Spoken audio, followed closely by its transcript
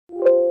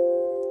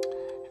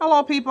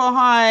Hello people,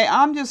 hi.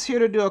 I'm just here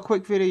to do a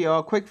quick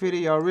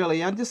video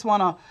really. I just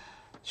want to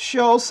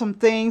show some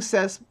things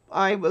that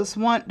I was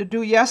wanting to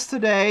do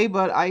yesterday,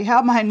 but I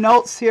have my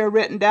notes here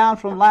written down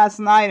from last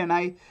night and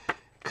I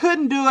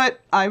couldn't do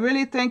it. I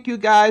really thank you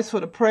guys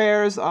for the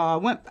prayers.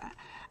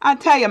 I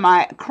tell you,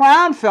 my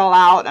crown fell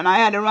out and I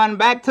had to run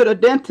back to the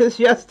dentist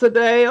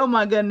yesterday. Oh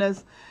my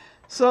goodness.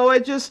 So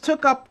it just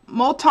took up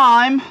more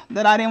time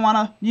that I didn't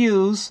want to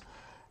use.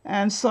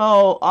 And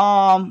so,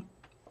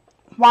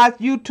 while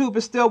YouTube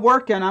is still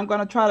working, I'm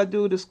going to try to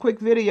do this quick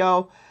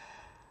video.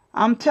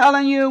 I'm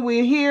telling you,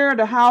 we're here.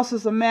 The house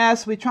is a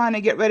mess. We're trying to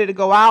get ready to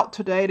go out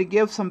today to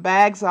give some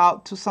bags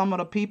out to some of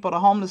the people, the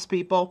homeless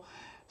people.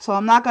 So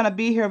I'm not going to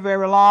be here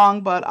very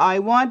long, but I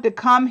wanted to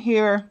come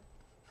here.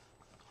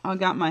 I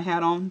got my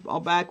hat on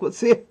all backwards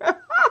here.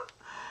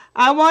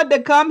 I wanted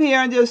to come here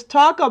and just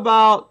talk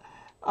about,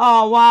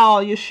 wow,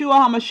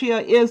 Yeshua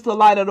HaMashiach is the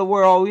light of the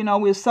world. You know,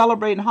 we're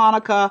celebrating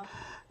Hanukkah.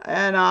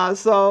 And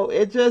so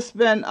it's just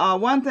been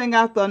one thing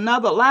after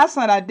another. Last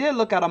night I did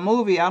look at a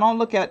movie. I don't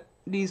look at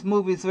these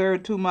movies very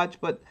too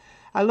much, but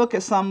I look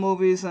at some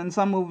movies, and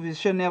some movies you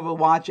should never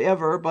watch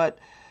ever. But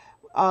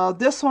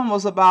this one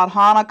was about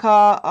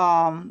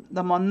Hanukkah.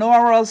 The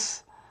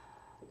menorahs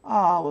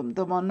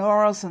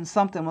and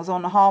something was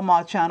on the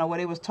Hallmark Channel where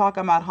they was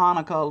talking about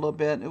Hanukkah a little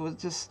bit. It was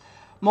just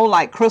more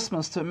like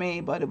Christmas to me,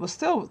 but it was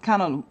still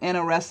kind of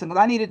interesting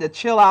because I needed to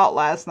chill out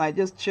last night,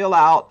 just chill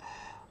out.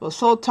 Was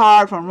so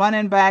tired from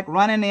running back,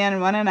 running in,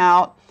 running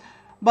out.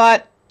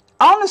 But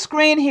on the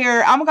screen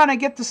here, I'm going to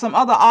get to some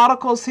other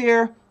articles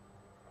here.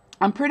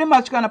 I'm pretty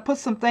much going to put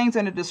some things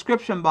in the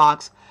description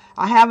box.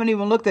 I haven't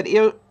even looked at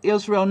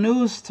Israel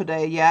News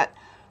today yet,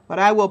 but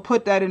I will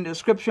put that in the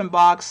description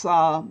box,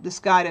 this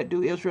guy that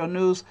do Israel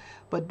News.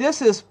 But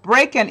this is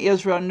breaking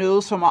Israel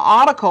News from an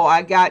article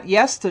I got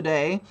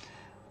yesterday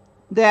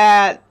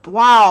that,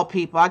 wow,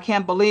 people, I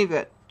can't believe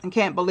it. I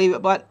can't believe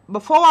it. But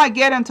before I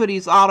get into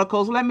these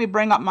articles, let me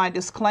bring up my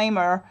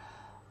disclaimer.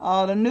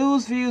 The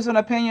news, views, and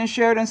opinions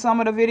shared in some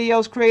of the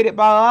videos created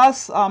by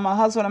us, my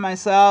husband and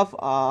myself,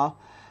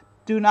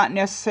 do not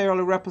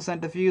necessarily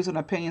represent the views and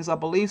opinions or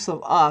beliefs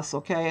of us,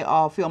 okay?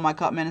 Fill My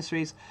Cup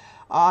Ministries.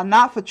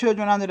 Not for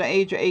children under the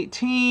age of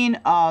 18.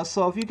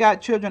 So if you got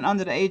children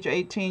under the age of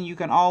 18, you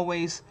can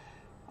always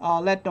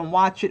let them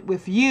watch it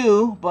with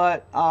you.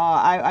 But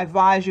I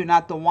advise you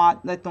not to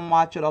let them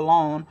watch it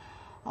alone.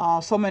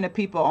 So many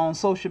people on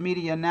social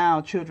media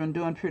now, children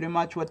doing pretty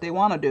much what they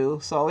want to do.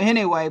 So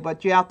anyway,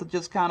 but you have to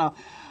just kind of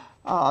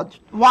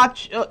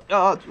watch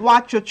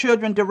your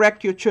children,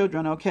 direct your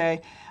children,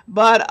 okay?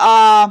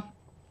 But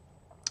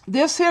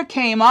this here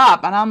came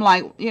up, and I'm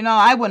like, you know,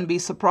 I wouldn't be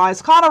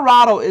surprised.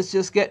 Colorado is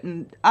just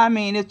getting, I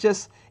mean, it's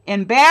just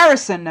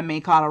embarrassing to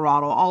me,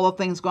 Colorado, all the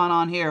things going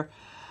on here.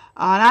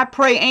 And I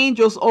pray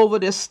angels over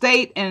the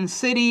state and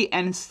city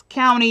and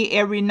county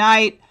every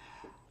night.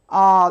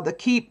 To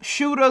keep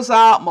shooters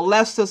out,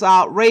 molesters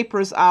out,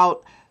 rapers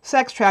out,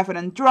 sex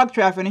trafficking, drug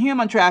trafficking,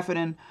 human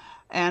trafficking.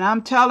 And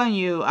I'm telling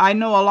you, I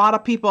know a lot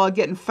of people are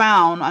getting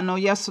found. I know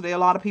yesterday a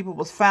lot of people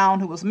was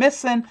found who was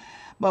missing.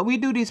 But we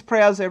do these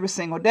prayers every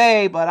single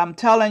day. But I'm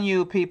telling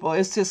you, people,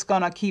 it's just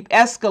going to keep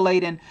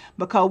escalating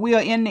because we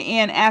are in the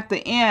end, at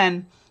the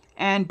end.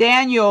 And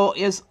Daniel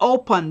is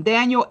open.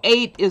 Daniel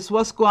 8 is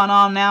what's going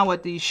on now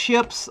with these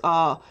ships.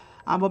 I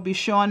will be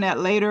showing that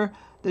later.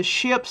 The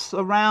ships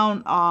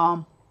around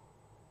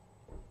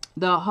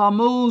the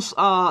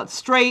Hormuz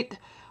Strait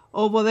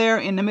over there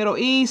in the Middle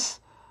East.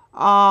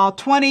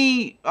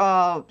 20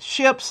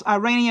 ships,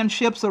 Iranian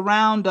ships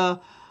around the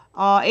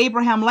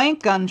Abraham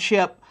Lincoln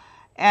ship.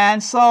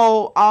 And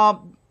so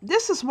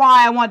this is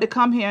why I wanted to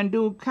come here and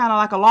do kind of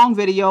like a long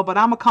video, but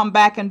I'm going to come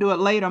back and do it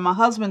later. My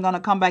husband's going to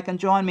come back and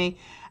join me.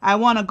 I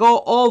want to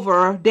go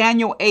over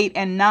Daniel 8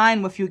 and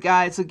 9 with you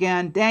guys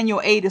again.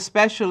 Daniel 8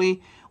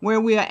 especially,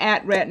 where we are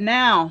at right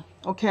now,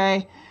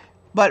 okay?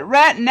 But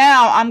right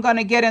now, I'm going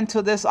to get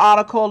into this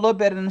article a little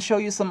bit and show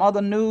you some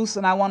other news.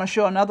 And I want to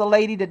show another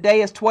lady.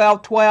 Today is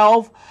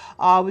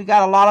 12/12. We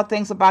got a lot of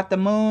things about the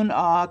moon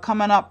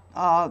coming up.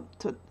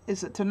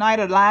 Is it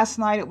tonight or last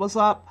night? It was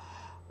up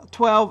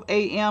 12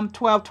 a.m.,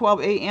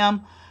 12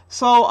 a.m.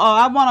 So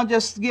I want to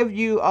just give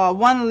you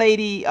one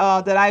lady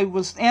that I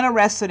was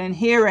interested in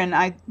hearing.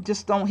 I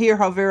just don't hear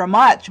her very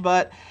much,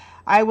 but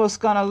I was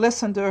going to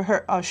listen to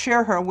her,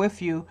 share her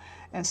with you,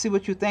 and see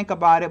what you think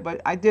about it.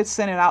 But I did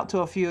send it out to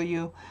a few of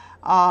you.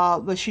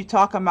 But she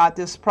talking about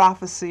this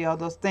prophecy or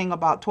the thing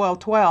about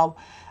 12:12.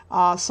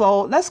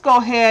 So let's go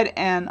ahead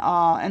and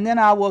then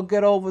I will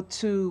get over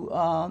to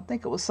I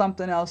think it was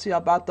something else here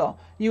about the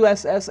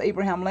USS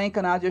Abraham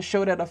Lincoln. I'll just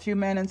show that a few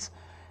minutes.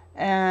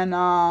 And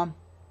I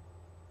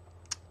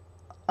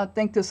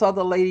think this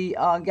other lady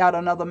got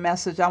another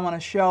message I want to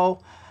show.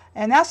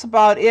 And that's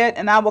about it.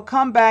 And I will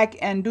come back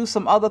and do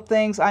some other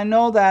things. I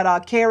know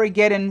that Carrie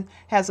Gettin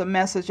has a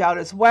message out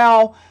as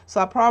well.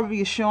 So I'll probably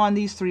be showing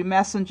these 3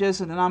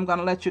 messages. And then I'm going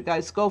to let you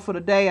guys go for the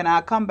day. And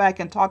I'll come back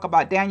and talk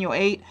about Daniel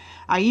 8.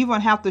 I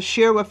even have to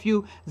share with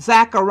you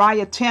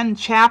Zechariah 10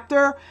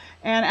 chapter.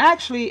 And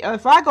actually,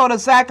 if I go to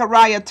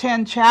Zechariah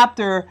 10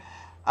 chapter,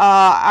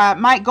 I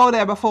might go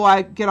there before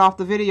I get off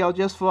the video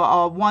just for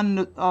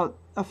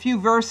a few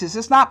verses.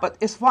 It's not, but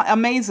it's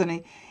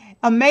amazing.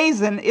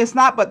 It's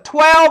not but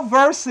 12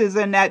 verses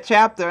in that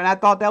chapter, and I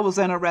thought that was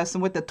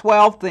interesting with the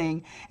 12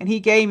 thing, and he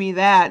gave me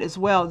that as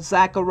well,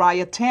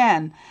 Zechariah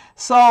 10.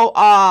 So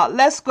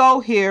let's go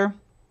here.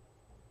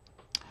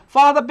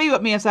 Father, be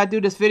with me as I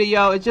do this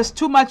video. It's just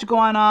too much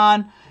going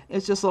on.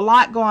 It's just a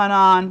lot going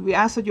on. We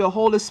ask that your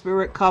Holy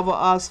Spirit cover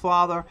us,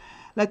 Father.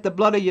 Let the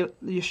blood of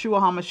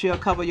Yeshua HaMashiach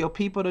cover your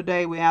people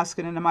today. We ask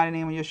it in the mighty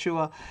name of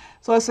Yeshua.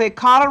 So it says,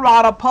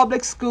 Colorado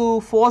public school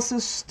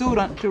forces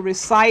student to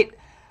recite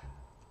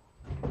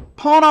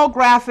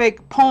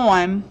pornographic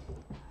poem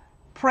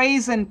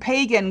praising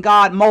pagan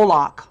god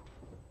Moloch.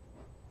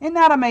 Isn't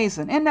that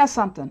amazing? Isn't that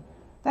something?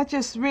 That's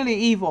just really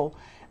evil.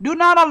 Do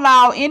not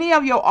allow any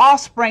of your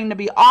offspring to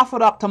be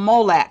offered up to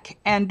Molech,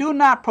 and do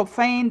not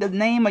profane the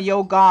name of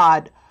your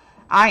God.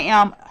 I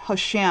am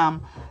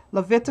Hashem.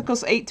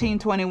 Leviticus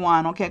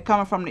 18:21. Okay,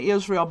 coming from the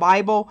Israel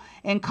Bible.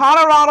 In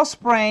Colorado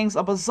Springs,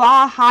 a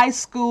bizarre high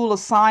school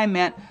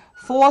assignment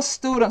forced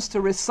students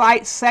to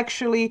recite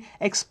sexually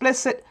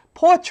explicit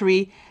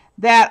poetry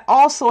that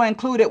also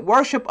included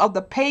worship of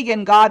the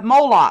pagan god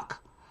Moloch.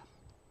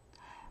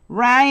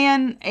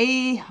 Ryan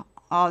A.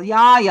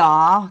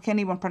 YAH, can't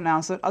even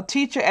pronounce it, a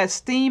teacher at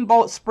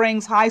Steamboat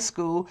Springs High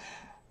School,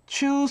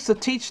 chose to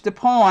teach the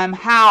poem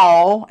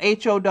Howl,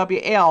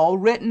 H-O-W-L,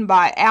 written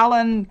by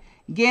Allen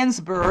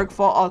Ginsberg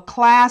for a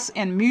class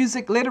in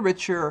music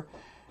literature.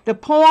 The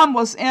poem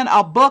was in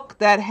a book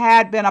that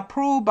had been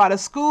approved by the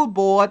school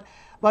board,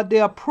 but the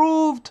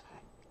approved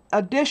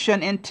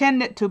edition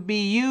intended to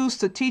be used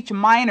to teach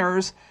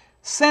minors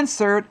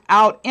censored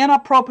out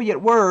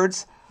inappropriate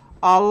words.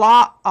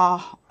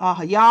 YAH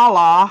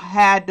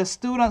had the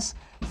students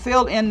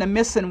fill in the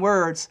missing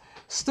words.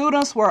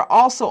 Students were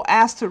also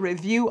asked to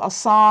review a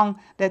song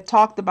that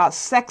talked about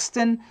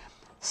sexting,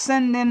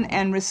 sending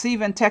and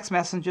receiving text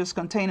messages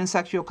containing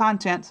sexual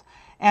content,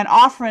 and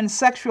offering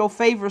sexual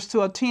favors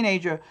to a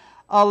teenager.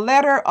 A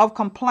letter of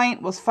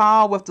complaint was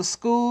filed with the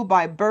school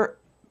by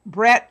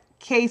Brett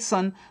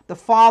Kaysen, the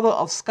father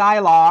of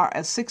Skylar, a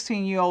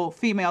 16-year-old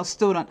female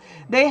student.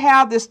 They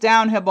have this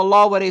down here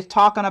below where they're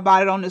talking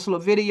about it on this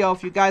little video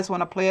if you guys want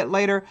to play it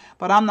later,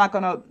 but I'm not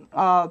going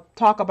to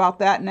talk about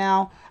that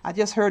now. I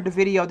just heard the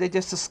video. They're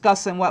just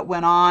discussing what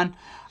went on.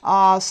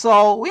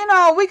 So, you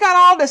know, we got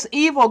all this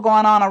evil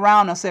going on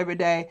around us every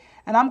day,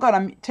 and I'm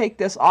going to take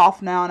this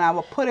off now, and I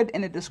will put it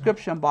in the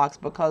description box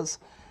because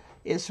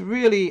it's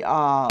really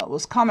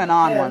was coming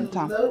on one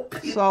time.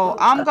 So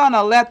I'm going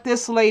to let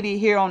this lady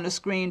here on the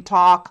screen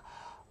talk,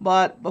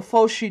 but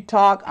before she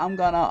talk, I'm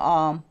going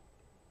to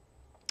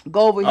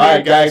go over here. All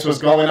right, guys, what's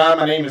going on?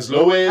 My name is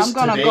Louis. I'm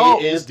going to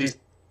go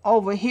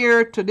over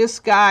here to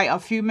this guy a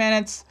few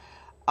minutes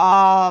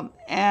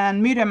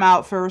and mute him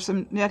out first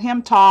and let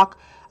him talk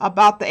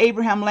about the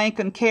Abraham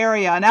Lincoln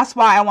carrier. And that's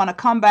why I want to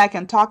come back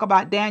and talk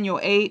about Daniel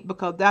 8,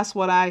 because that's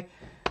what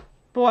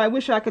boy, I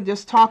wish I could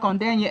just talk on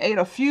Daniel 8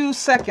 a few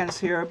seconds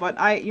here, but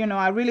I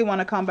really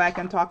want to come back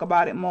and talk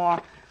about it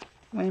more.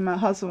 When my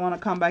husband want to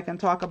come back and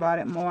talk about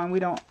it more, and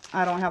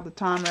I don't have the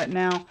time right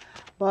now.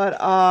 But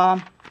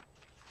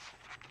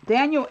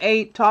Daniel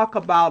 8 talk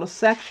about a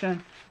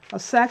section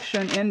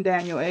in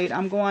Daniel 8.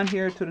 I'm going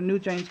here to the New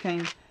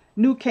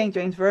King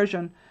James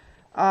Version.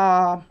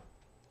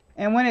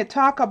 And when it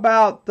talk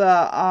about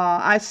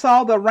I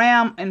saw the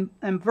ram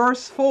in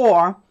verse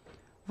 4,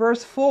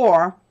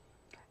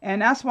 and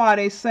that's why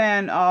they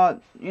saying,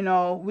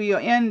 we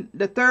are in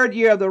the third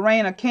year of the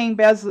reign of King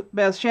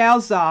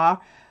Belshazzar. A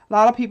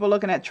lot of people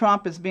looking at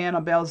Trump as being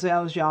a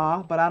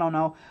Belshazzar, but I don't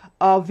know.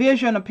 A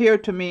vision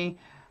appeared to me.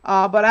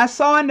 But I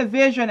saw in the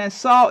vision, and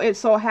saw it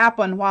so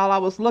happened while I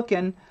was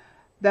looking,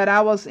 that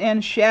I was in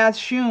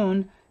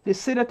Shashun, the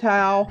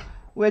citadel,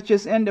 which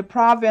is in the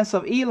province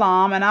of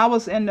Elam, and I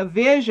was in the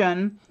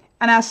vision,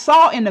 and I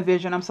saw in the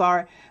vision,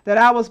 that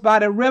I was by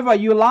the river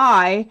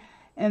Ulai.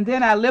 And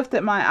then I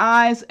lifted my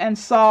eyes and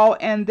saw,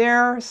 and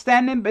there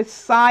standing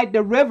beside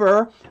the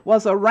river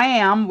was a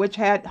ram which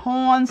had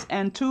horns,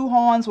 and 2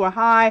 horns were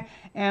high,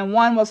 and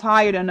one was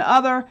higher than the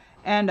other,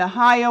 and the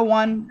higher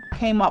one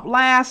came up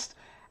last.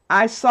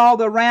 I saw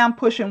the ram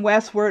pushing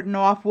westward,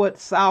 northward,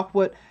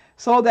 southward,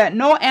 so that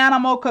no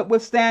animal could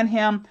withstand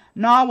him,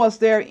 nor was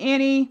there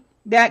any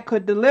that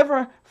could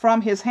deliver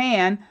from his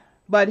hand,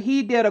 but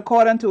he did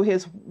according to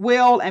his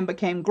will and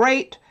became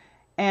great.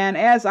 And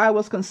as I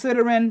was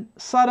considering,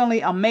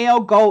 suddenly a male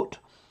goat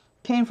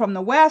came from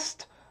the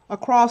west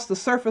across the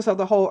surface of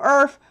the whole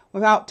earth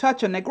without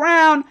touching the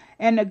ground.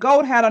 And the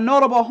goat had a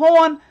notable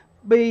horn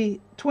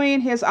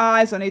between his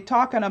eyes. And they're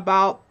talking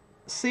about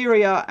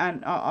Syria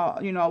and,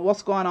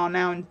 what's going on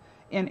now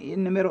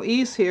in the Middle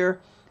East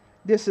here.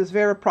 This is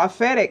very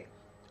prophetic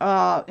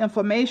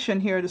information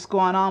here that's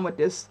going on with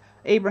this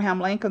Abraham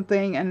Lincoln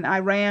thing. And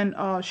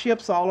Iran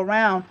ships all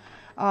around.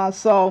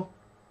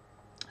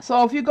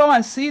 So if you go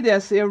and see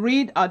this, you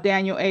read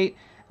Daniel 8.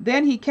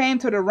 Then he came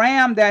to the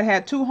ram that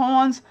had 2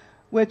 horns,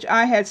 which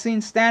I had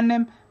seen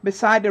standing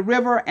beside the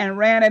river, and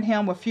ran at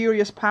him with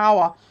furious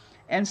power.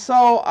 And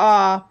so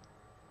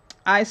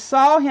I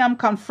saw him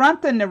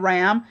confronting the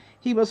ram.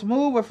 He was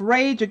moved with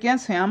rage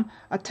against him,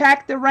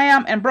 attacked the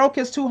ram, and broke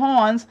his two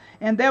horns,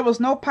 and there was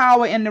no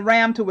power in the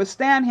ram to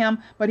withstand him,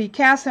 but he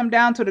cast him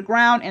down to the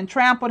ground and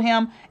trampled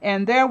him,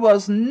 and there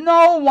was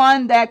no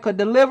one that could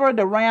deliver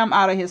the ram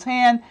out of his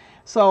hand.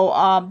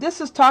 So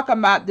this is talking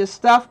about this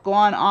stuff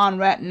going on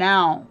right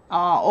now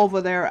over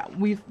there.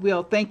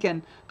 We're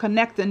thinking,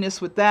 connecting this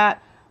with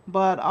that.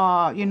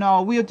 But, you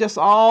know, we're just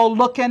all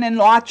looking and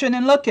watching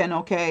and looking,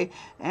 okay?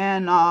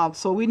 And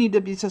so we need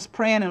to be just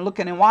praying and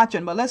looking and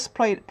watching. But let's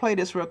play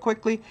this real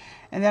quickly.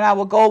 And then I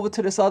will go over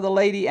to this other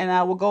lady, and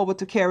I will go over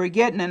to Carrie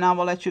Gittin, and I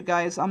will let you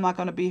guys, I'm not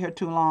going to be here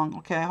too long,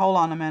 okay? Hold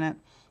on a minute.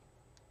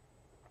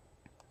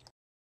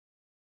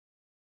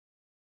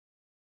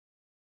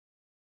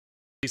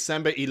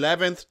 December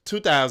 11th,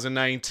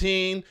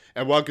 2019,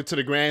 and welcome to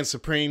the Grand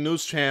Supreme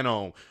News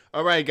Channel.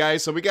 Alright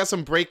guys, so we got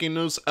some breaking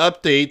news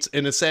updates,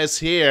 and it says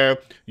here,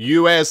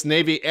 U.S.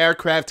 Navy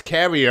aircraft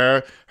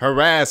carrier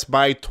harassed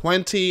by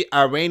 20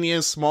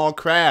 Iranian small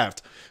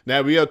craft.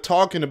 Now we are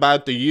talking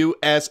about the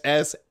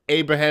USS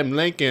Abraham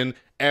Lincoln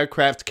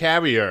aircraft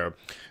carrier.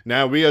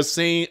 Now we are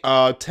seeing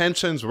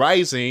tensions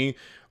rising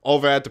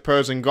over at the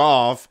Persian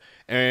Gulf,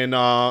 and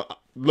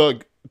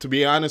look, to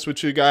be honest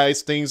with you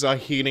guys, things are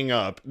heating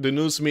up. The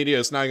news media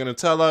is not going to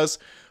tell us,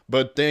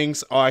 but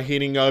things are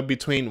heating up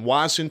between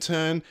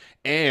Washington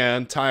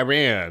and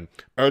Tehran.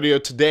 Earlier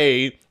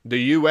today, the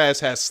U.S.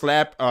 has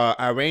slapped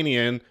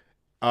Iranian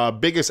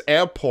biggest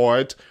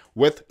airport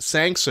with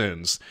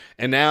sanctions.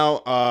 And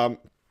now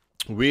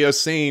we are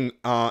seeing,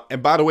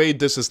 and by the way,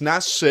 this is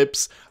not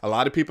ships. A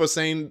lot of people are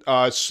saying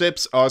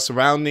ships are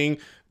surrounding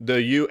the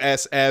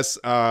USS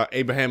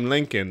Abraham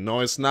Lincoln. No,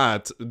 it's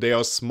not. They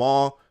are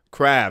small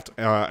craft.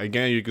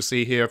 Again, you can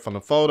see here from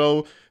the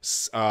photo,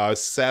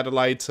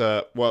 satellite.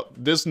 Well,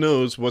 this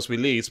news was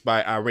released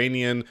by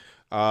Iranian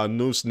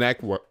news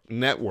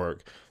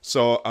network.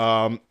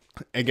 So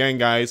again,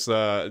 guys,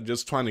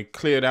 just trying to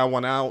clear that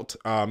one out.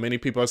 Many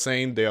people are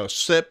saying they are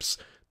ships.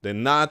 They're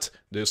not.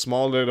 They're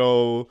small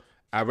little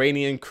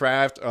Iranian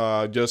craft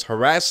just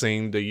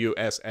harassing the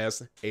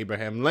USS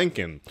Abraham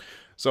Lincoln.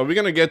 So we're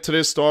gonna get to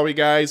this story,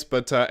 guys.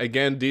 But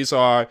again, these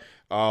are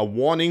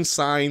warning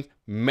sign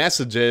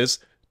messages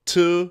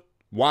to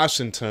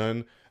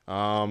Washington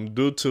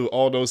due to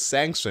all those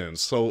sanctions.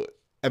 So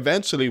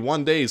eventually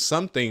one day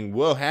something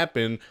will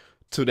happen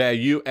to that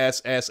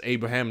USS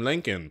Abraham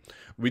Lincoln.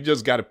 We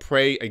just got to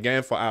pray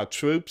again for our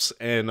troops,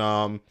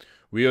 and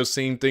we are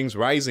seeing things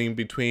rising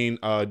between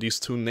these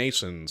two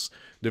nations.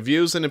 The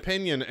views and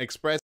opinion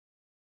expressed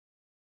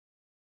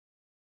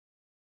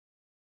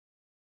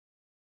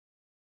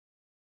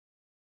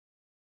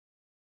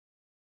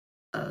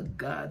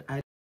God,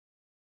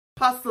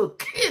 Apostle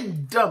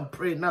Kingdom,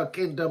 pray now,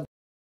 Kingdom,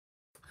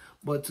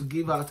 but to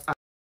give out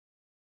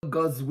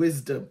God's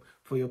wisdom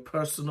for your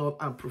personal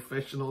and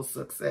professional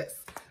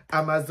success.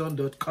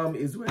 Amazon.com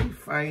is where you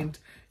find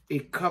a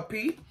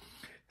copy,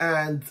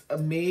 and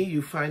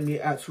you find me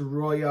at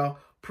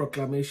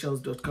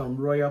royalproclamations.com,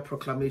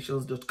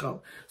 royalproclamations.com.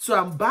 So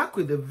I'm back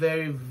with a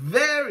very,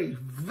 very,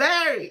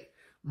 very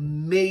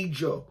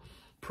major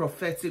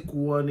prophetic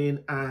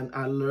warning and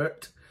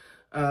alert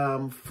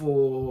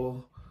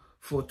for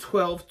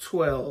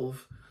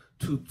 12/12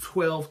 to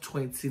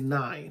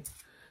 12/29.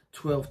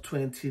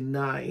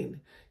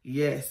 12/29.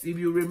 Yes, if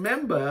you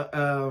remember,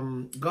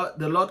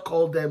 the Lord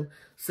called them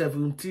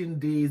 17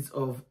 days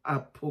of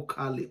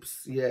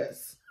apocalypse.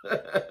 Yes.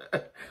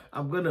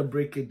 I'm gonna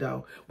break it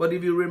down. But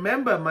if you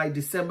remember my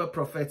December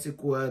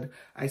prophetic word,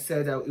 I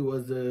said that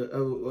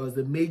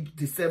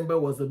December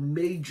was a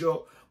major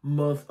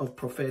month of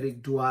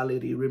prophetic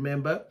duality.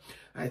 Remember,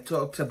 I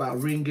talked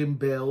about ringing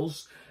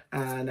bells,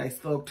 and I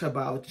talked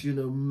about, you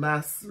know,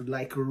 mass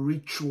like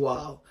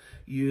ritual,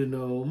 you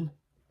know,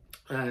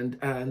 and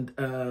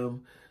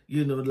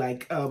you know,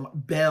 like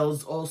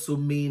bells also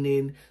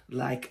meaning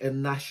like a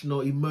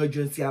national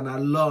emergency, an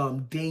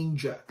alarm,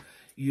 danger,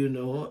 you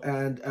know,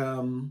 and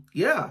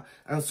yeah,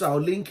 and so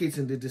I'll link it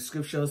in the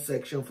description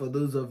section for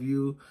those of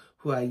you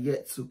who are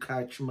yet to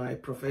catch my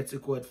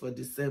prophetic word for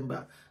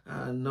December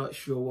and not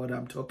sure what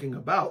I'm talking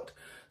about.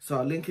 So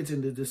I'll link it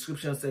in the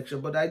description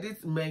section, but I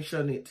did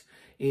mention it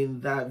in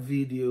that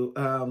video.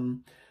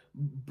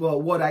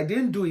 But what I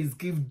didn't do is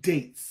give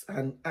dates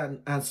and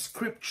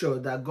scripture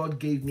that God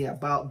gave me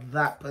about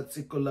that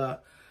particular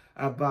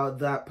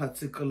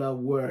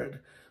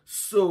word.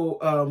 So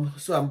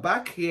so I'm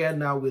back here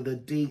now with the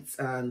dates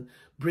and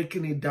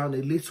breaking it down a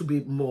little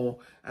bit more,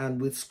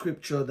 and with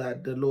scripture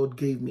that the Lord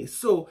gave me.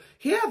 So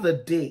here are the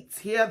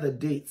dates.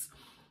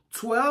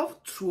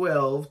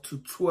 12/12 to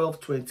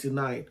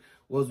 12/29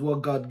 was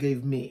what God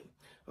gave me.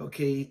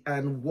 Okay,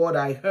 and what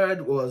I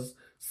heard was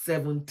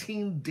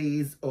 17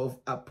 days of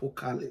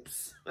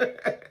apocalypse.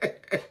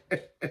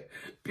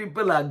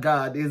 People of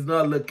God, it's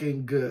not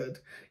looking good.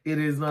 It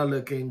is not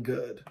looking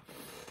good.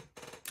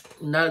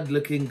 Not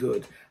looking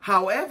good.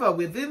 However,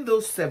 within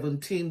those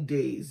 17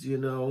 days, you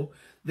know,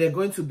 they're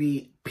going to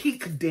be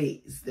peak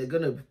days. They're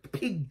going to be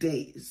peak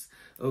days.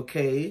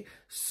 Okay,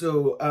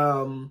 so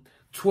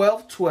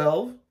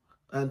 12/12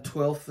 and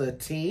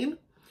 12:13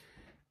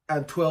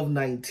 and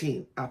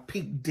 12:19 are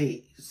peak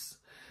days.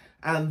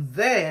 And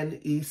then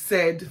he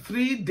said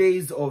 3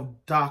 days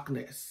of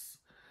darkness,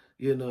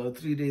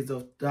 3 days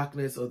of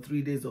darkness, or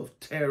 3 days of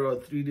terror,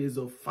 3 days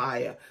of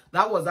fire.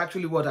 That was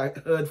actually what I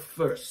heard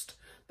first.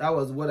 That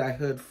was what I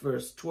heard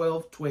first,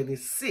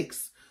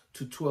 12:26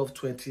 to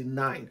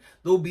 12:29.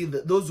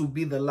 Those will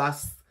be the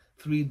last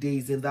 3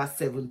 days in that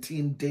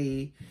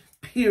 17-day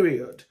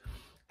period.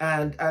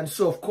 And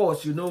so, of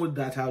course, you know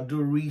that I'll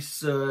do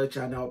research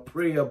and I'll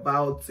pray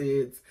about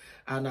it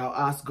and I'll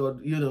ask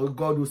God,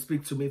 God will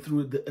speak to me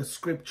through a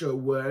scripture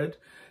word.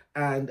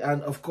 And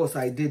of course,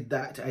 I did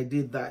that.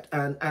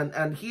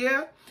 And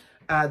here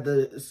are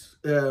the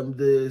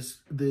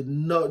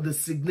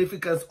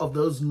significance of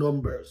those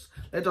numbers.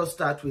 Let us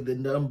start with the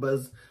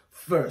numbers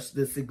first,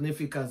 the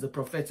significance, the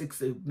prophetic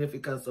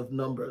significance of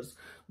numbers,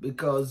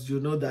 because you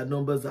know that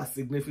numbers are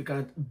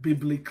significant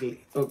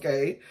biblically,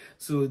 okay?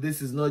 So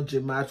this is not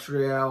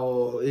gematria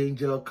or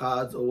angel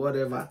cards or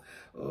whatever,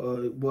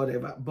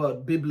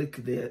 but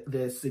biblically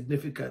they're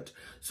significant.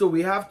 So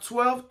we have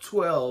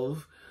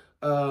 12:12,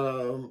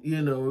 and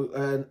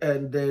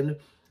then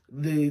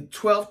the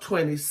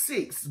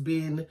 12:26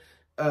 being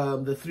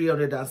the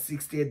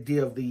 360th day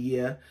of the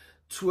year,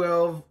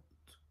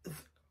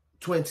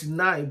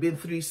 12:29 being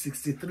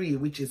 363,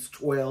 which is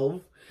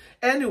 12.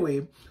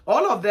 Anyway,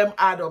 all of them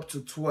add up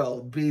to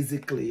 12,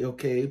 basically,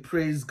 okay?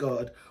 Praise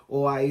God.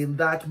 Or are in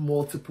that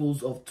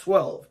multiples of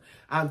 12.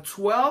 And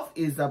 12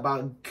 is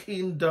about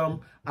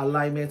kingdom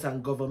alignment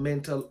and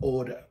governmental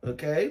order,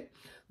 okay?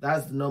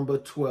 That's number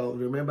 12.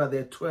 Remember,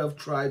 there are 12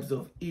 tribes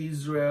of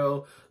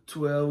Israel,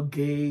 12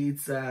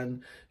 gates,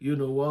 and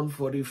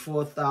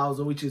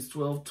 144,000, which is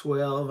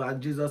 12:12,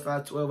 and Jesus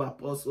had 12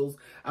 apostles.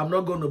 I'm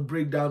not going to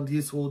break down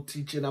this whole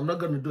teaching. I'm not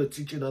going to do a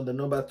teaching on the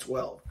number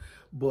 12,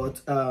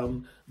 but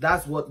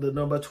that's what the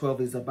number 12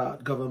 is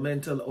about: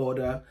 governmental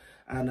order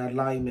and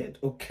alignment.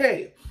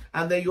 Okay,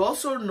 and then you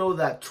also know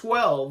that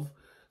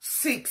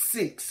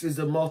 6 is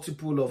a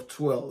multiple of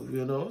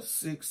 12.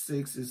 6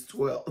 is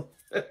 12.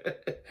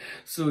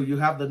 So you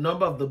have the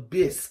number of the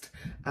beast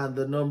and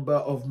the number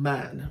of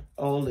man,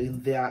 all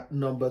in that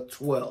number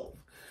 12.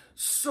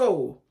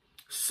 So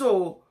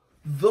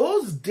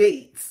those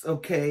dates,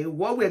 okay,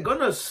 what we're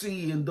gonna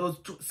see in those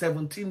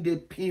 17-day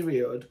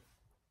period,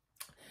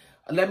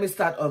 let me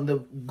start on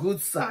the good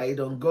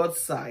side, on God's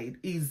side,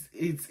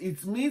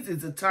 it means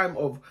it's a time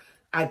of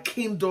a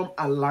kingdom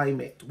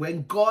alignment,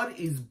 when God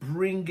is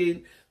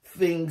bringing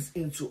things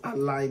into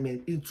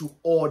alignment, into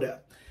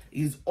order.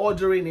 He's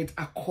ordering it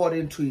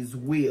according to his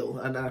will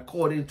and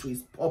according to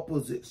his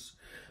purposes.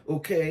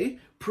 Okay,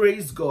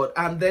 praise God.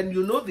 And then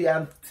the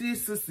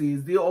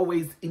antitheses, they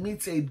always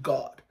imitate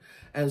God.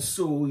 And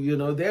so,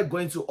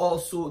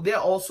 they're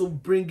also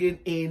bringing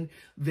in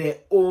their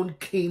own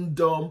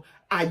kingdom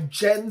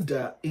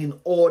agenda in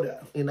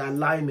order, in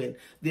alignment.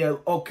 They're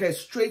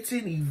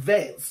orchestrating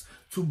events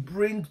to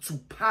bring to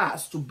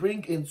pass, to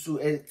bring into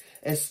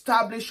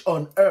establish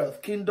on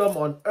earth, kingdom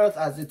on earth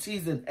as it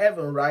is in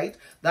heaven, right?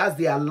 That's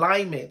the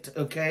alignment,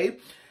 okay?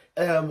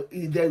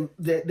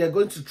 They're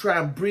going to try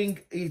and bring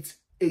it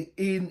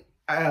in,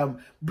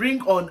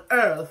 bring on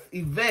earth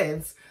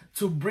events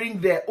to bring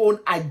their own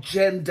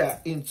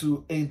agenda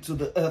into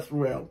the earth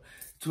realm,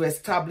 to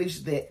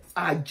establish their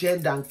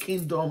agenda and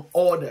kingdom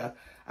order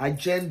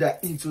agenda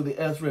into the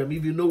earth realm,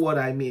 if you know what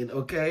I mean,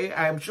 okay?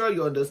 I'm sure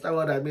you understand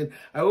what I mean.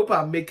 I hope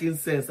I'm making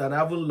sense and I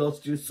haven't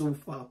lost you so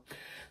far.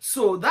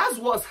 So that's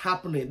what's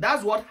happening.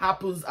 That's what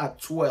happens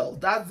at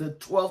 12. That's the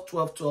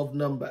 12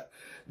 number.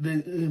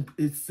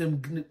 It's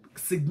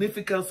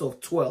significance of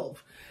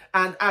 12.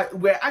 And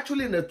we're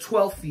actually in the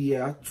 12th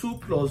year. 2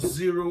 plus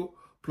 0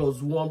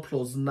 plus 1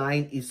 plus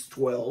 9 is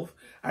 12.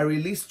 I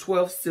released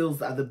 12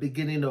 seals at the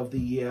beginning of the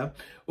year.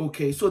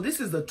 Okay, so this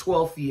is the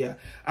 12th year.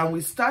 And we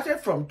started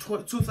from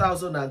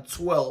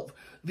 2012,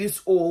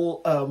 this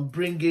all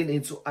bringing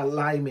into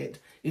alignment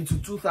into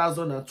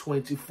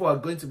 2024 are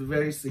going to be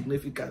very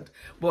significant.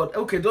 But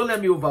okay, don't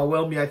let me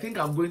overwhelm you. I think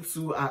I'm going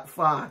too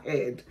far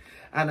ahead.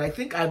 And I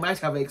think I might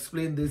have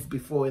explained this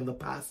before in the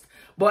past.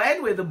 But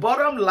anyway, the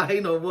bottom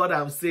line of what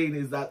I'm saying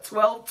is that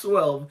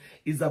 12:12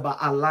 is about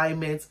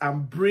alignment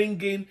and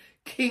bringing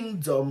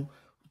kingdom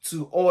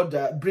to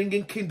order,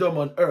 bringing kingdom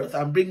on earth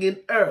and bringing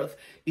earth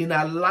in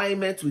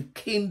alignment with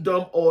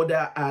kingdom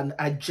order and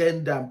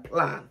agenda and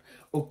plan.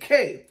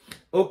 Okay,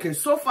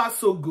 so far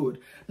so good.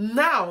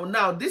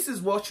 Now this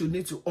is what you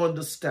need to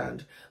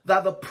understand,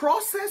 that the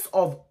process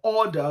of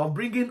order, of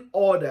bringing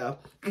order,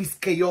 is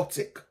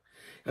chaotic.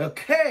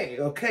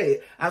 Okay,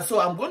 and so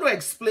I'm going to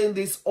explain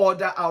this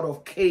order out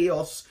of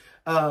chaos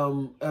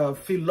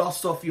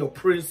philosophy or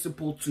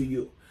principle to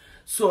you.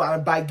 So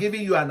by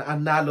giving you an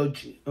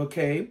analogy,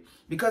 okay?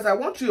 Because I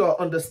want your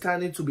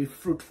understanding to be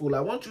fruitful.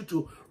 I want you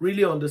to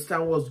really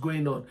understand what's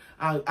going on.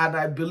 And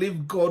I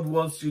believe God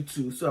wants you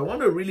to. So I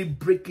want to really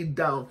break it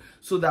down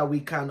so that we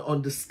can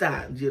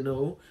understand, you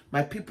know.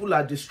 My people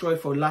are destroyed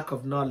for lack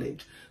of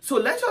knowledge. So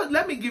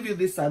let me give you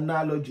this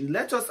analogy.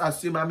 Let us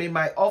assume I'm in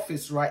my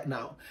office right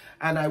now.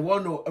 And I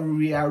want to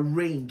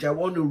rearrange. I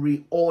want to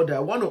reorder. I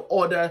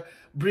want to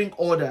bring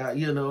order,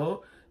 you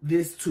know,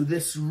 to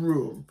this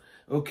room,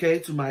 okay,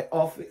 to my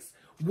office.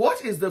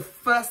 What is the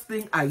first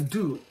thing I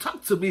do?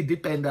 Talk to me,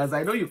 dependents.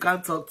 I know you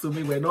can't talk to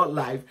me. We're not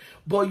live.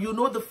 But you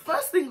know, the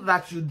first thing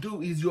that you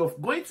do is you're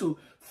going to,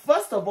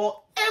 first of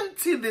all,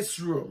 empty this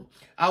room.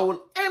 I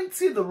will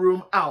empty the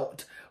room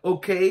out,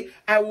 okay?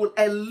 I will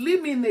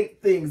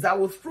eliminate things. I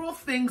will throw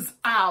things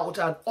out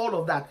and all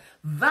of that.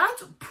 That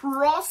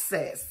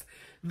process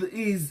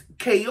is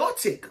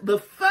chaotic. The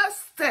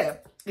first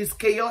step is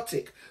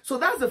chaotic. So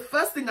that's the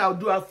first thing I'll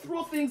do. I'll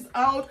throw things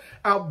out.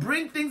 I'll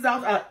bring things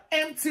out. I'll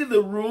empty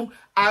the room.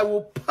 I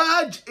will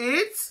purge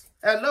it.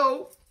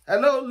 Hello?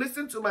 Hello?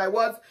 Listen to my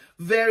words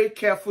very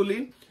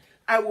carefully.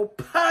 I will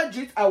purge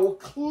it. I will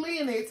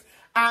clean it.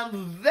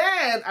 And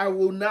then I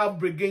will now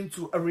begin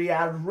to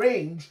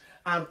rearrange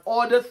and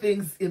order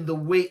things in the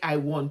way I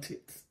want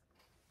it.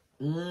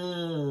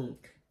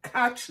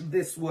 Catch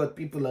this word,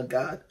 people of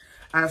God.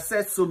 I've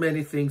said so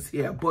many things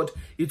here, but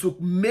it will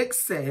make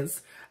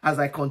sense as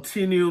I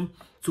continue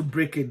to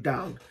break it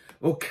down.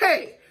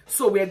 Okay,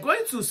 so we're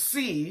going to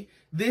see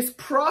this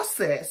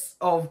process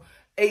of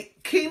a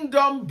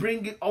kingdom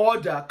bringing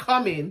order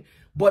coming,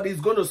 but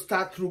it's going to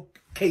start through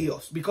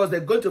chaos because they're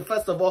going to,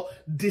 first of all,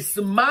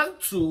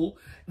 dismantle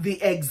the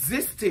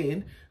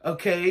existing,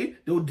 okay?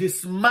 They'll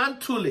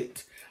dismantle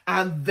it,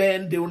 and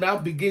then they will now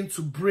begin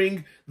to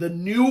bring the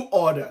new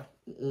order.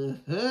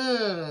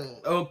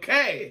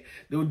 Okay,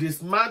 they'll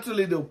dismantle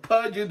it, they'll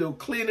purge it, they'll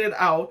clean it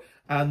out,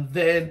 and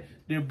then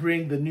they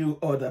bring the new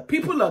order.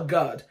 People of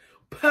God,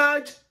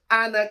 purge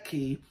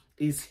anarchy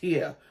is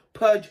here.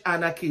 Purge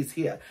anarchy is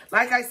here.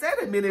 Like I said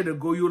a minute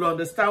ago, you'll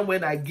understand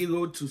when I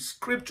go to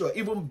scripture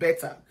even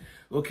better.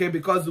 Okay,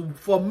 because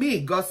for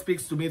me, God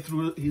speaks to me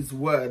through his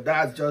word.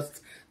 That's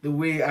just the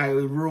way I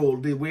roll,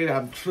 the way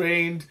I'm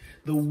trained.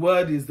 The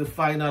word is the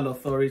final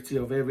authority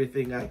of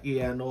everything I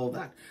hear and all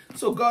that.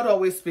 So God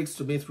always speaks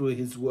to me through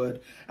his word.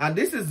 And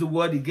this is the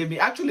word he gave me.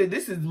 Actually,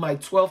 this is my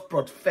 12th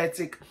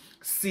prophetic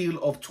seal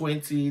of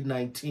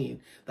 2019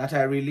 that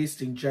I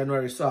released in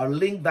January. So I'll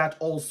link that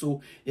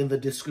also in the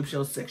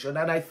description section.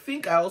 And I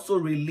think I also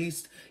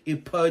released a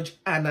Purge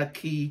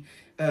Anarchy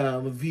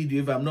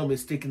video, if I'm not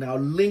mistaken. I'll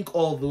link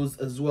all those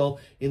as well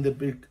in the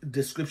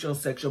description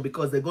section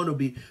because they're going to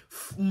be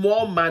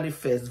more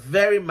manifest,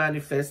 very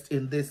manifest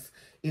in this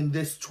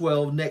next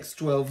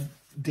 12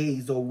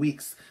 days or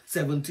weeks,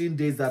 17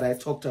 days that I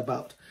talked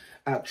about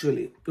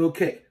actually.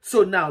 Okay,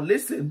 so now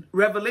listen,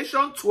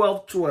 Revelation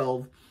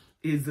 12:12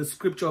 is the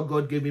scripture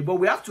God gave me, but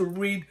we have to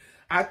read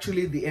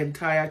actually the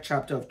entire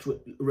chapter of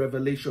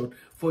Revelation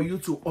for you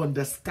to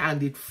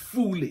understand it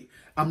fully.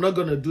 I'm not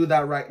going to do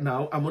that right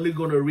now. I'm only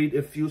going to read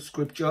a few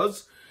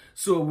scriptures.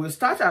 So we'll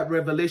start at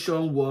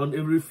Revelation 1,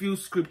 a few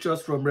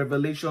scriptures from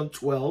Revelation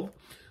 12.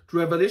 To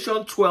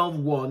Revelation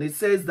 12:1, it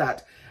says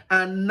that,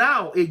 and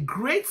now a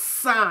great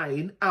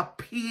sign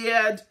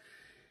appeared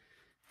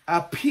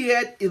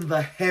in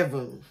the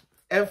heaven.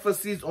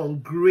 Emphasis on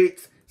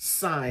great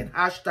sign.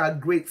 Hashtag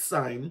great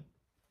sign.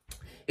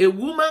 A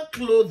woman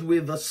clothed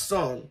with the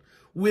sun,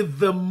 with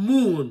the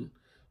moon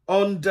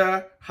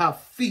under her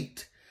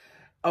feet,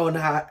 and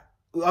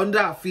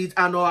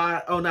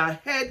on her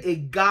head a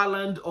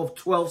garland of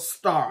 12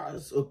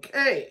 stars.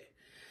 Okay.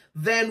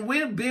 Then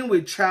we've been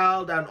with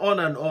child and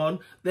on.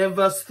 Then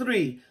verse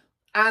 3.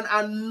 And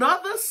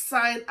another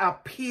sign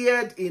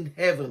appeared in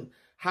heaven.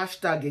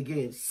 Hashtag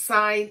again.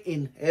 Sign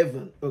in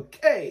heaven.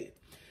 Okay.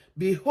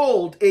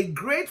 Behold, a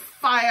great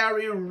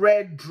fiery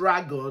red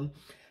dragon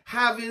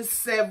having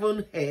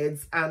 7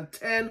 heads and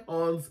 10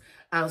 horns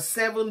and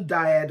 7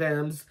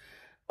 diadems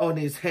on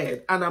his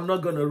head. And I'm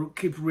not going to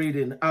keep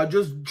reading. I'll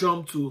just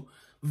jump to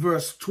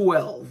verse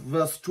 12.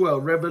 Verse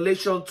 12.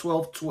 Revelation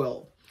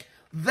 12:12.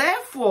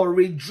 Therefore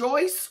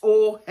rejoice,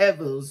 O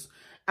heavens,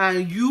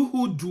 and you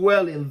who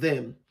dwell in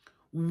them.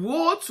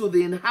 Woe to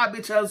the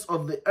inhabitants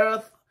of the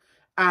earth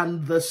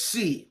and the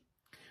sea,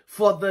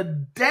 for the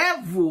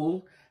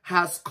devil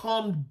has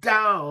come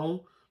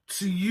down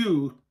to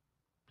you,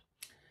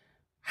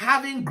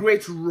 having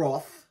great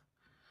wrath.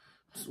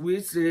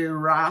 We say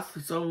wrath.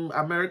 Some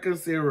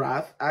Americans say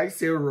wrath. I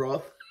say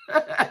wrath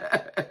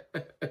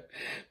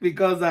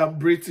because I'm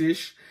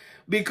British.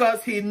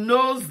 Because he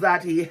knows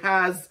that he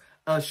has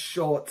a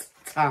short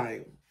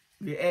time.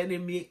 The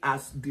enemy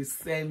has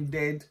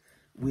descended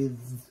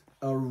with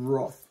a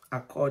wrath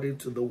according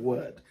to the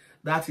word.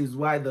 That is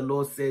why the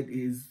Lord said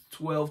is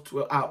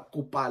 12:12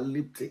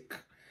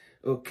 apocalyptic.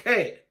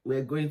 Okay,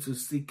 we're going to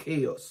see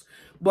chaos.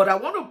 But I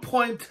want to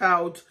point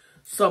out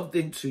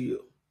something to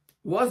you.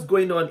 What's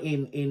going on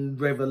in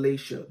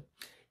Revelation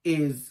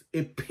is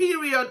a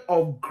period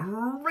of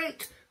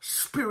great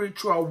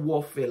spiritual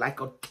warfare,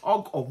 like a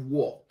tug of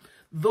war.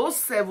 Those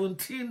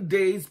 17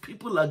 days,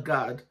 people of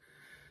God,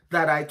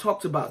 that I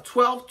talked about,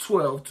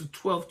 12:12 to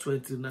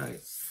 12:29,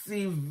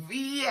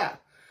 severe.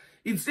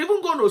 It's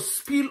even going to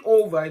spill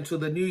over into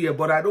the new year,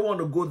 but I don't want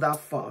to go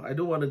that far. I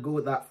don't want to go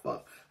that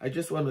far. I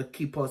just want to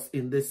keep us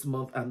in this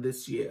month and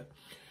this year.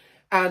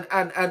 And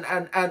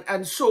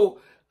so,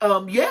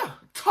 yeah,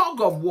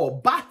 tug of war,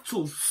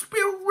 battle,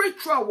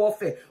 spiritual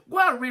warfare. Go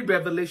and read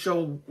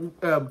Revelation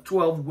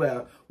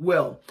 12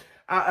 well.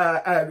 But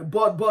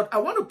I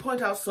want to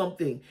point out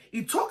something.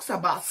 It talks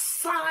about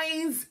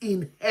signs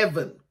in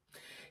heaven.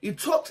 It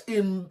talks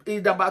in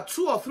about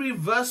 2 or 3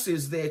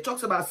 verses there. It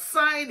talks about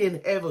sign in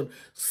heaven,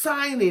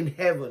 sign in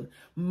heaven.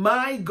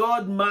 My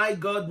God, my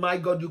God, my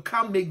God, you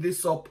can't make this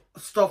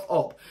stuff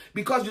up.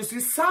 Because you see,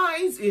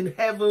 signs in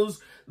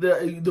heavens,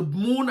 the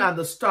moon and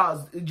the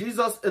stars.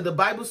 Jesus, the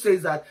Bible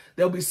says that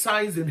there'll be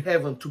signs in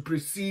heaven to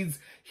precede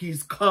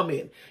his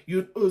coming.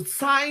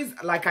 Signs,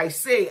 like I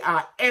say,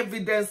 are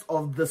evidence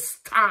of the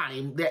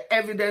time, the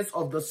evidence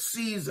of the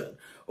season.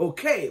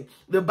 Okay,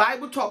 the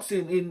Bible talks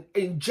in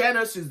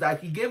Genesis that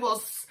he gave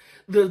us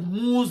the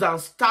moons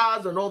and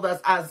stars and all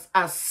that as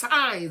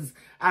signs,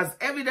 as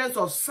evidence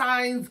of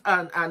signs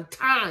and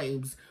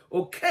times.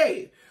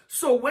 Okay,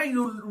 so when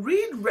you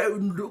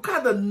look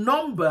at the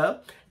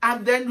number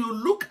and then you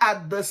look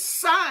at the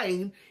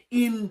sign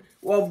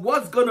of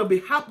what's going to be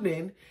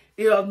happening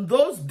in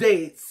those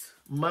dates,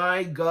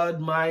 my God,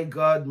 my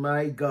God,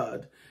 my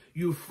God,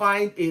 you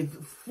find a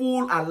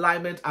full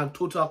alignment and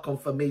total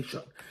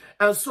confirmation.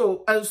 And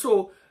so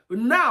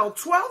now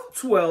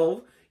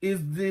 12/12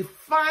 is the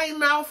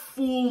final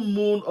full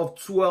moon of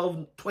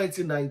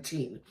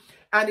 2019.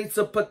 And it's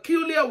a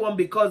peculiar one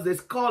because they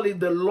call it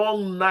the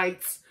long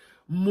night's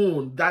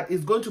moon. That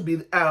is going to be,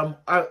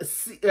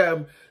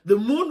 the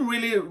moon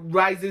really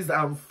rises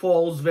and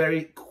falls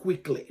very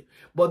quickly.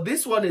 But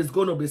this one is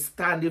going to be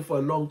standing for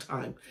a long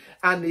time.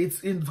 And it's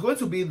going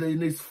to be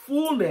in its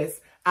fullness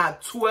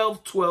at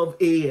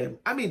 12:12 a.m.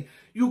 I mean,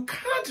 you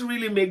can't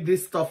really make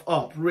this stuff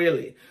up,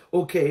 really.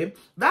 Okay,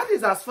 that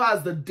is as far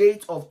as the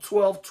date of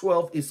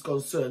 12/12 is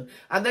concerned.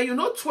 And then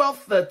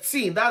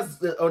 12/13,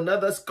 that's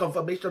another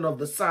confirmation of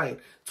the sign.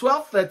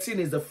 12/13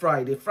 is a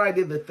Friday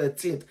the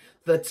 13th.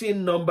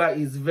 13 number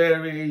is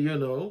very,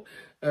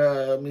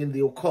 in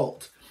the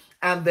occult.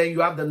 And then you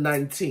have the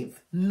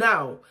 19th.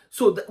 Now,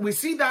 so we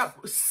see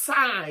that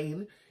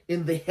sign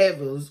in the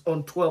heavens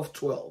on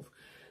 12/12.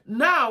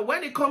 Now,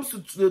 when it comes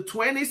to the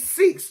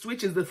 26th,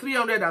 which is the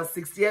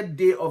 368th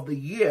day of the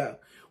year,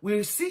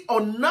 we see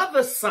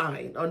another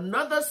sign,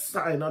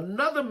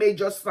 another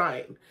major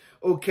sign,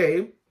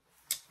 okay?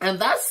 And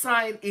that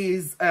sign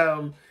is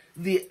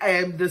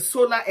the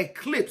solar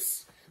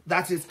eclipse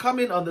that is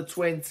coming on the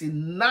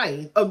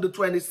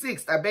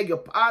 26th, I beg your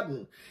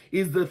pardon,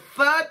 is the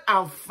third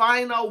and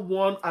final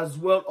one as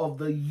well of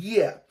the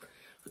year.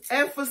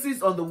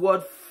 Emphasis on the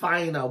word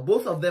final.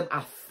 Both of them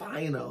are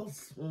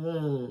finals.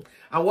 And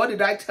what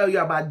did I tell you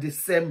about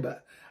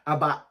December?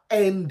 About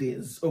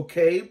endings,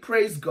 okay?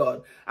 Praise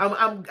God.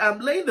 I'm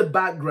laying the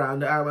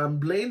background. I'm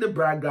laying the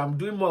background. I'm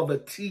doing more of a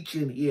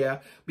teaching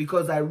here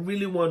because I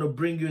really want to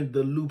bring you in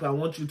the loop. I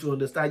want you to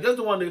understand. I just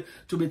don't want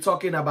to be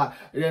talking about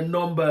the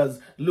numbers,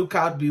 look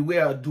out,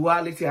 beware,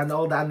 duality and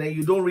all that, and then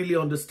you don't really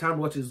understand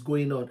what is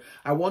going on.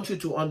 I want you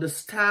to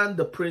understand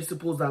the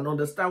principles and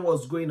understand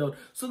what's going on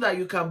so that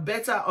you can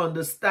better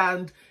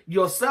understand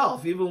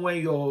yourself, even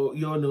when you're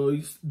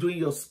doing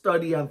your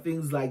study and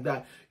things like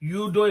that.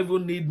 You don't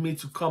even need me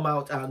to come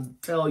out and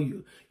tell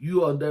you.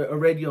 You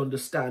already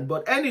understand.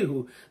 But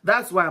anywho,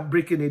 that's why I'm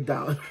breaking it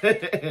down.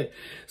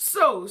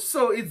 So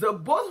it's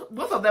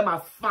both of them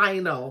are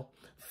final.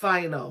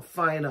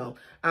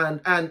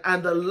 And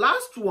the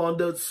last one,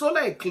 the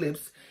solar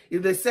eclipse,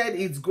 they said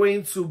it's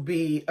going to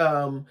be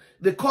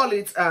they call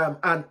it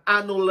an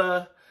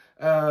annular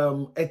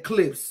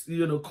eclipse,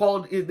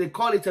 they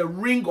call it a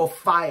ring of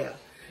fire,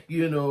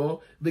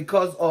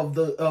 because of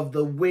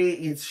the way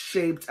it's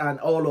shaped and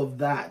all of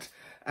that.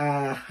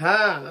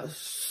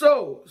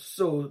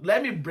 So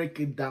let me break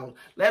it down.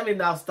 Let me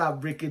now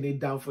start breaking it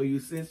down for you,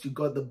 since you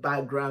got the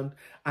background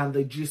and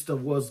the gist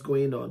of what's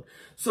going on.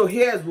 So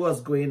here's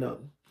what's going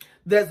on.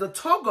 There's a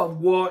tug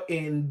of war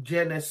in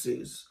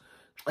Genesis,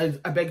 I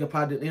beg your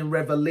pardon, in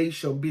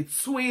Revelation,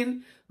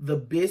 between the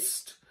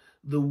beast,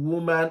 the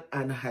woman,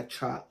 and her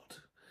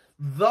child.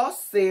 Thus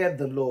saith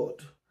the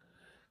Lord,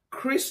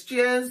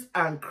 Christians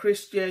and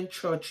Christian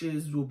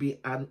churches will be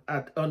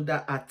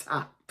under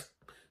attack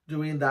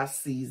during that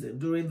season,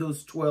 during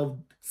those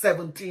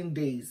 17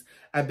 days,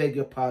 I beg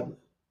your pardon.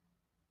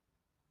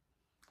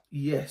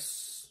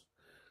 Yes,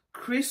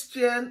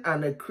 Christian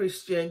and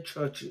Christian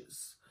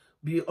churches,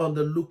 be on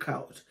the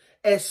lookout,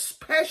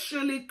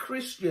 especially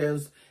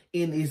Christians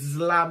in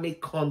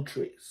Islamic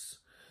countries,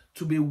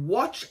 to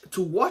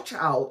watch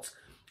out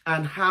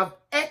and have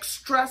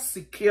extra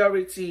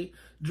security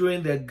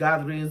during their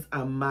gatherings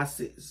and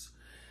masses.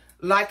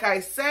 Like I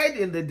said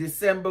in the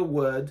December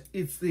word,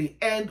 it's the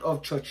end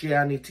of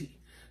churchianity.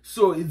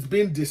 So it's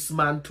been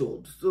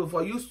dismantled. So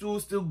for you to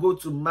still go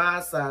to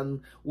mass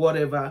and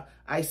whatever,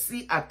 I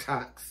see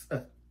attacks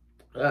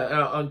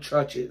on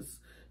churches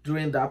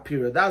during that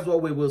period. That's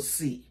what we will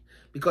see,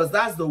 because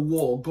that's the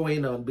war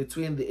going on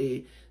between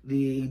the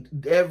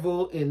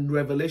devil in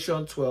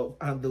Revelation 12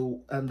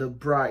 and the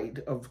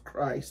bride of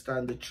Christ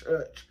and the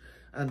church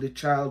and the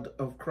child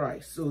of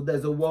Christ. So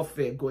there's a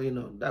warfare going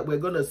on that we're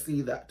going to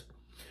see that.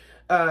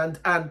 And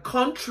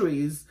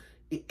countries,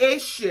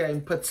 Asia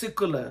in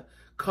particular,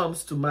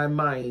 comes to my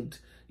mind.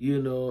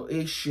 You know,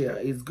 Asia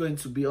is going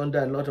to be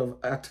under a lot of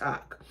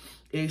attack.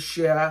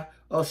 Asia,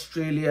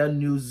 Australia,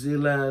 New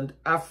Zealand,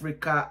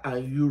 Africa,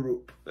 and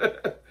Europe.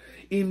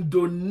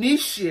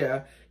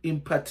 Indonesia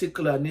in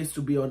particular needs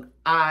to be on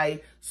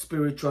high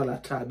spiritual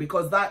attack,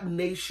 because that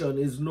nation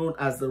is known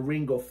as the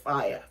Ring of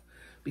Fire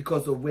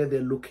because of where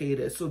they're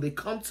located. So they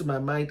come to my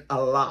mind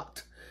a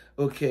lot.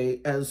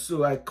 Okay, and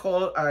so I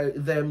call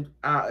them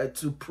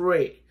to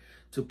pray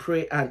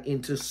and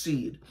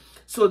intercede.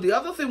 So the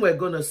other thing we're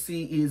going to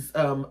see is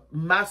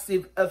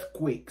massive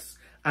earthquakes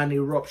and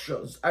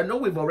eruptions. I know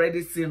we've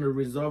already seen a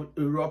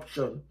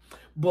eruption,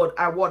 but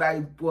what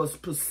I was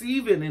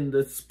perceiving in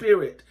the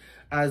spirit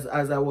as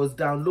I was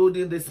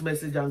downloading this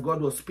message and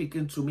God was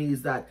speaking to me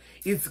is that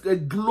it's a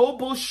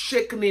global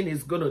shaking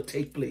is going to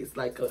take place,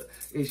 like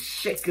a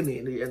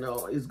shaking, you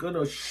know, it's going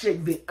to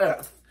shake the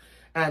earth.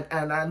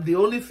 And the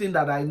only thing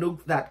that I know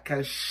that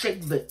can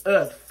shake the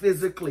earth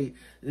physically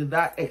in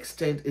that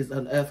extent is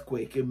an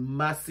earthquake, a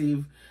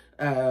massive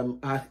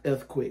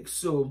earthquake.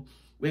 So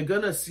we're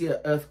going to see an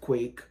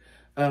earthquake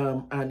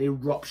and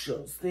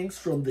eruptions, things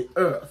from the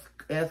earth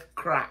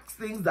cracks,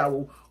 things that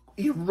will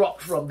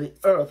erupt from the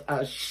earth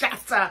and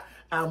shatter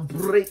and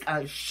break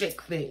and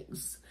shake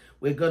things.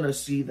 We're going to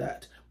see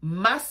that.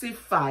 Massive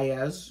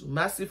fires,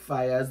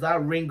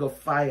 that ring of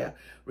fire.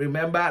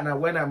 Remember,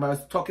 and when I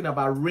was talking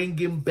about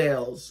ringing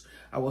bells,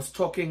 I was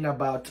talking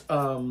about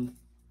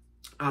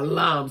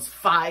alarms,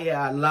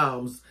 fire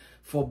alarms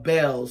for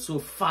bells. So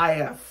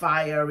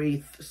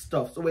fiery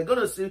stuff. So we're going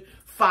to see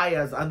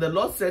fires. And the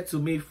Lord said to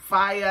me,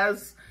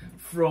 fires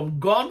from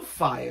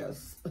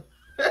gunfires.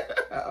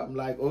 I'm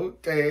like,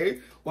 okay,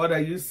 what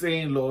are you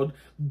saying, Lord?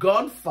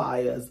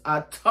 Gunfires,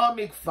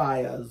 atomic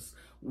fires,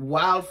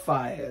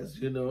 wildfires,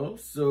 you know.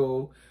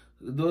 So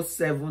those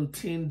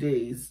 17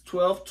 days,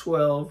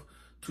 12/12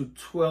 to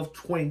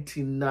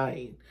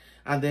 12/29,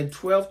 and then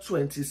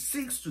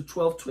 12/26 to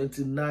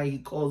 12/29 he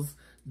calls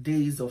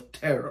days of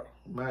terror.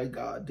 My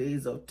God,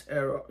 days of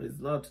terror is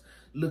not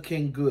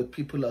looking good,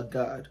 people of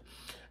God.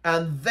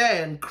 And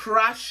then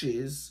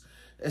crashes,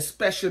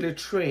 especially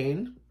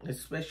train,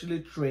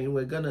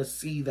 we're gonna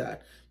see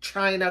that.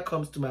 China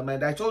comes to my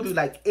mind. I told you,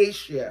 like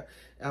Asia,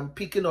 I'm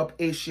picking up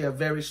Asia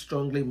very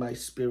strongly in my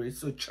spirit.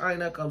 So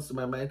China comes to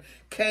my mind.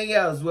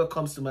 Kenya as well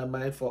comes to my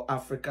mind for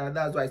Africa.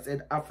 That's why I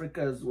said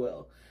Africa as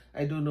well.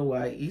 I don't know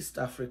why. East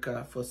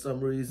Africa, for some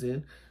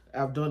reason.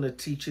 I've done a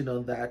teaching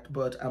on that,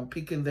 but I'm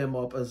picking them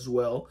up as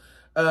well.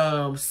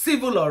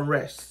 Civil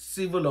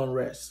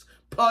unrest.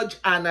 Purge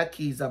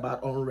anarchy is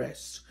about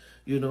unrest.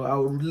 You know,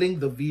 I'll link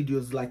the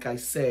videos, like I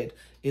said,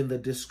 in the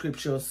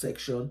description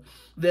section.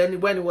 Then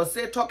when it was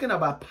talking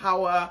about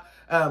power,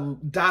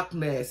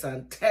 darkness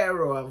and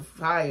terror and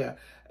fire,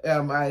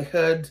 I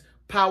heard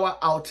power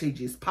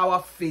outages, power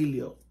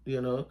failure,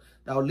 you know,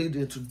 that will lead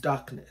into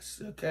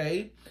darkness.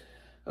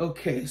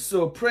 Okay,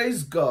 so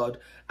praise God.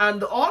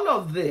 And all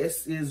of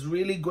this is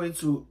really going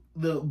to,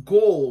 the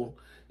goal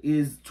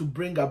is to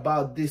bring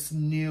about this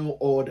new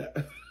order.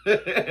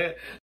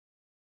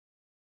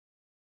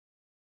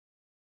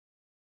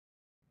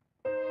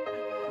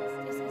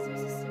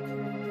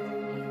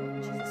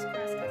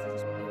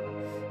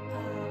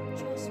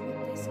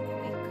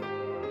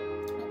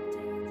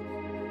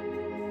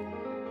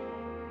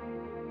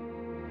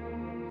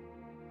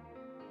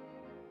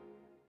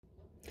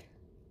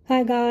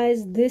 Hi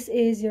guys, this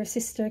is your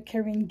sister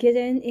Karen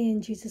Gideon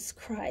in Jesus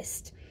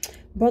Christ.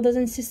 Brothers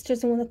and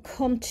sisters, I want to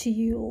come to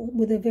you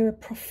with a very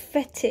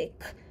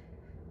prophetic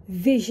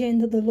vision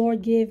that the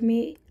Lord gave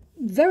me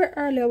very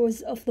early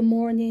hours of the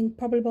morning,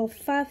 probably about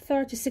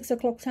 5:30, 6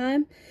 o'clock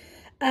time,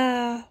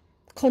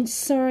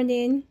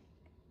 concerning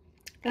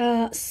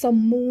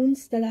some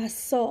moons that I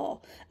saw.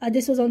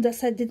 This was on the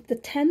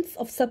 10th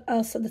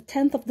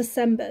of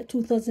December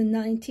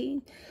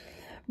 2019.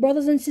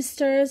 Brothers and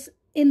sisters,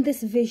 in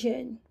this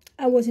vision,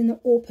 I was in an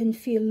open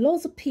field.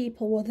 Lots of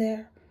people were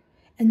there.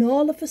 And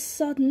all of a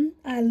sudden,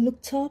 I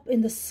looked up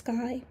in the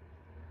sky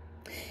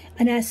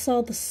and I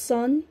saw the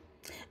sun.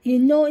 You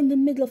know, in the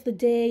middle of the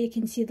day, you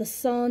can see the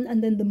sun,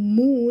 and then the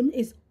moon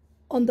is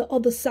on the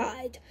other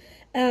side,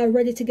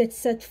 ready to get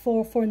set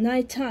for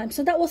nighttime.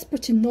 So that was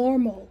pretty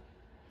normal.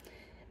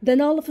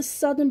 Then all of a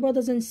sudden,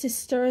 brothers and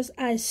sisters,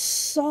 I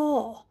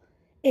saw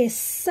a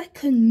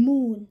second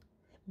moon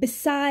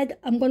beside,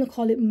 I'm going to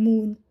call it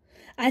moon.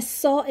 I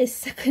saw a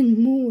second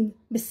moon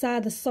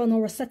beside the sun,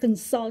 or a second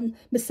sun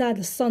beside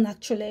the sun,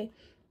 actually.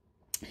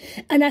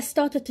 And I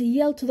started to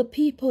yell to the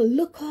people,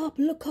 look up,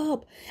 look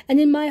up. And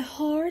in my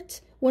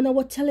heart, when I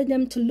was telling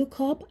them to look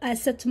up, I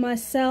said to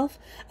myself,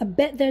 I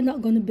bet they're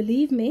not going to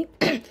believe me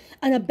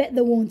and I bet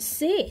they won't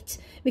see it.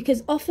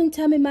 Because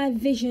oftentimes in my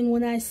vision,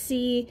 when I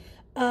see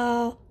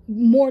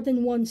more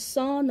than one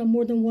sun or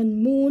more than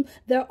one moon,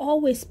 there are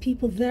always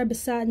people there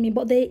beside me,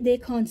 but they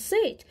can't see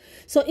it.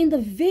 So in the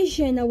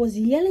vision, I was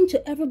yelling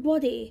to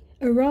everybody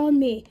around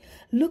me,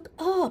 look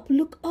up,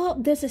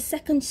 there's a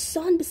second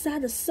sun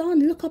beside the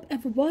sun, look up,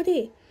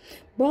 everybody.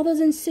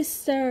 Brothers and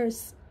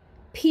sisters,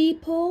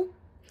 people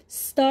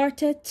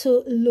started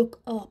to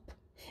look up,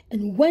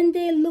 and when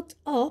they looked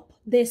up,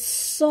 they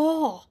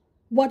saw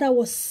what I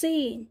was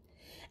seeing,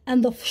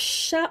 and the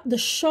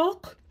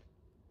shock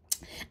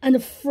and the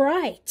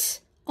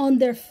fright on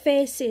their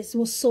faces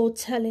was so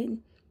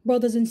telling.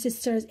 Brothers and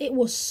sisters, it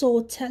was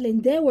so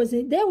telling. They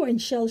were in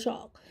shell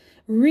shock.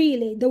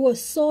 Really, they were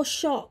so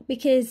shocked,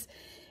 because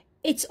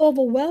it's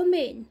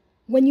overwhelming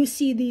when you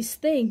see these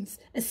things,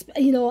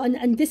 you know,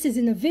 and this is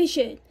in a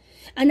vision.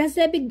 And as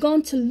they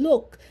began to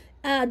look,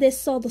 they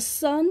saw the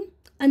sun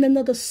and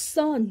another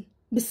sun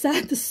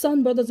beside the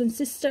sun, brothers and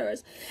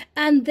sisters.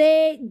 And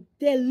they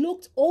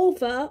looked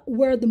over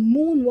where the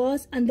moon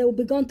was, and they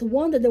began to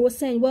wonder. They were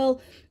saying, well,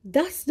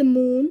 that's the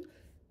moon,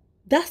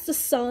 that's the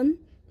sun,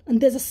 and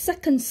there's a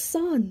second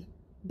sun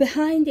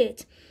behind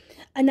it.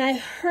 And I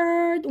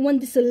heard when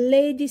this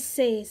lady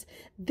says,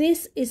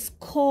 this is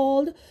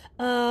called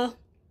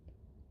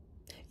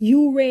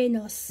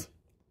Uranus.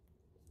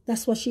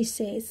 That's what she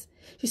says.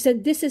 She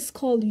said, this is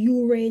called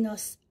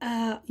Uranus,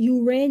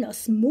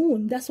 Uranus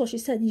moon. That's what she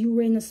said,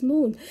 Uranus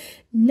moon.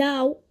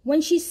 Now,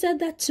 when she said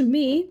that to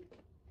me,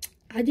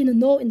 I didn't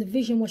know in the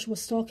vision what she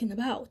was talking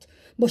about.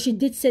 But she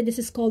did say this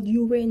is called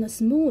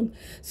Uranus moon.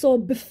 So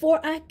before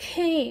I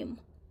came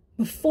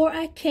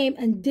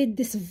and did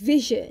this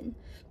vision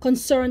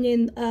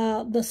concerning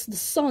the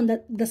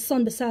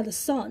sun beside the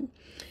sun,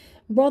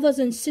 brothers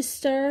and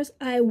sisters,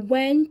 I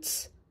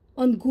went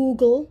on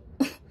Google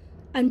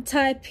and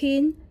typed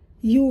in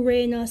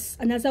Uranus,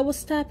 and as I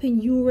was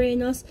typing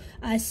Uranus,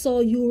 I saw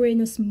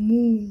Uranus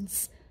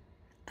moons.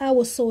 I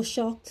was so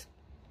shocked.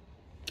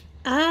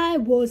 I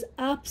was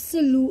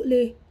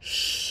absolutely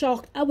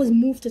shocked. I was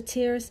moved to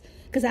tears,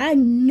 because I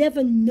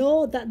never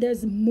know that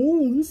there's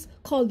moons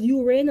called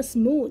Uranus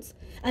moons.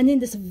 And in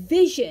this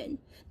vision,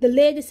 the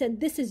lady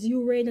said, this is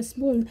Uranus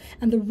moon.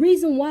 And the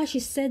reason why she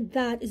said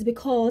that is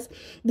because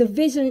the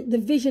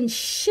vision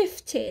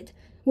shifted.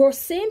 We're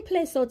same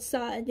place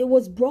outside. It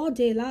was broad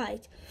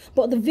daylight,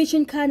 but the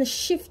vision kind of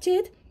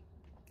shifted.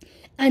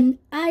 And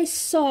I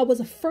was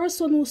the first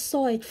one who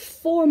saw it,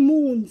 4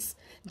 moons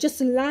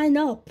just line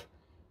up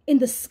in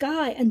the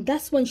sky. And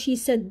that's when she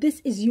said, this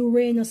is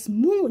Uranus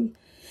moon.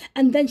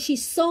 And then she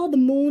saw the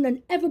moon,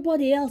 and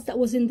everybody else that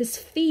was in this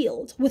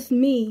field with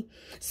me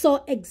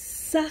saw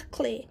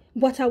exactly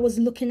what I was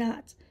looking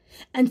at.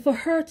 And for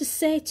her to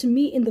say to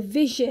me in the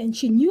vision,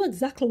 she knew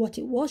exactly what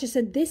it was. She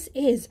said, this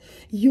is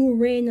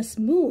Uranus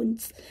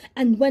moons.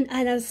 And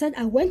as I said,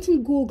 I went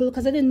in Google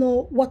because I didn't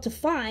know what to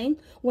find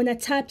when I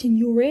typed in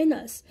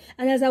Uranus.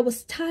 And as I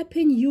was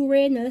typing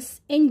Uranus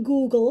in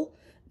Google,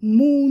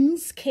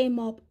 moons came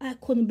up. I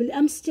couldn't believe.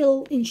 I'm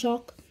still in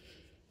shock.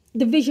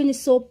 The vision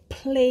is so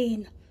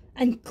plain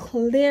and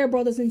clear,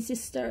 brothers and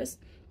sisters.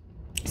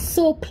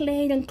 So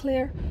plain and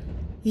clear.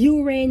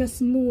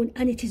 Uranus moon,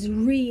 and it is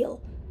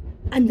real.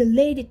 And the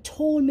lady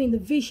told me in the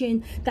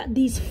vision that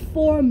these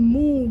 4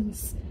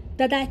 moons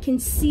that I can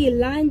see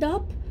lined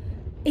up,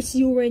 it's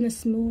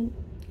Uranus moon.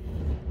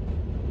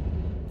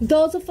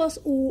 Those of us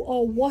who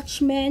are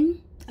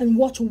watchmen and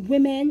watch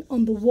women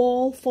on the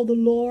wall for the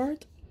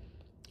Lord,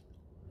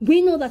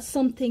 we know that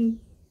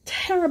something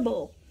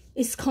terrible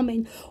is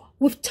coming.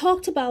 We've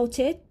talked about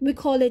it. We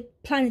call it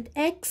Planet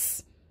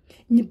X,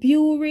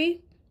 Nibiru,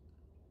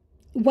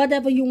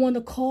 whatever you want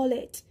to call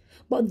it.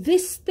 But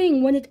this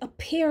thing, when it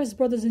appears,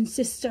 brothers and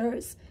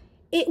sisters,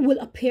 it will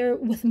appear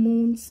with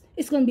moons.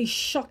 It's going to be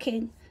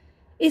shocking.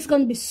 It's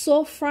going to be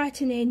so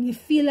frightening. You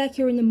feel like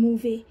you're in a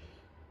movie.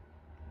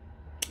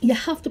 You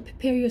have to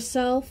prepare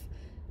yourself.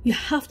 You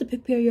have to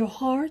prepare your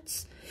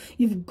hearts.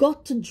 You've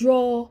got to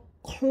draw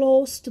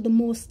close to the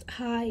Most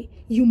High.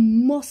 You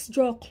must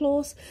draw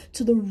close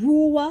to the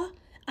Ruah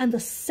and the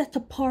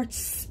set-apart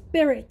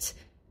Spirit.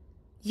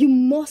 You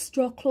must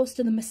draw close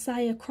to the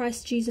Messiah,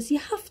 Christ Jesus. You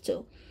have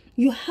to.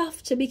 You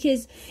have to,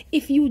 because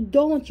if you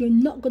don't, you're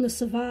not going to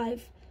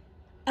survive.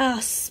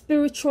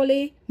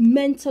 Spiritually,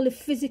 mentally,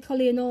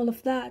 physically, and all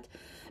of that.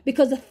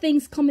 Because the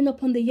things coming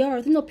up on the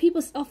earth. You know,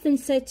 people often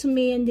say to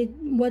me,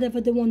 and whatever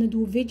they want to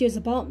do videos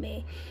about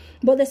me.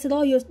 But they said,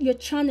 oh, your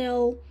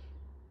channel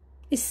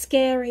is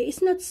scary.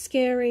 It's not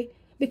scary,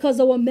 because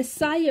our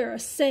Messiah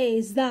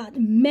says that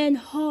men's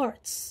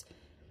hearts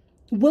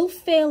will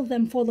fail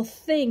them for the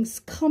things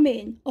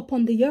coming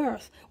upon the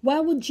earth.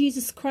 Why would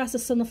Jesus Christ, the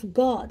Son of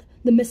God,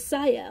 the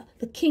Messiah,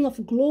 the King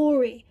of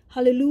glory,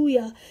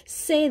 hallelujah,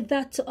 say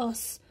that to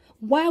us?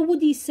 Why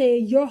would he say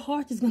your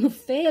heart is going to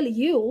fail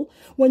you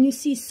when you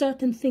see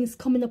certain things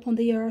coming upon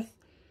the earth?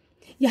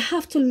 You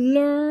have to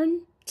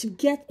learn to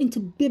get into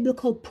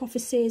biblical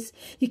prophecies.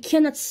 You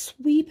cannot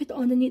sweep it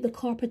underneath the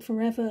carpet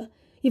forever.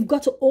 You've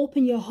got to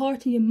open your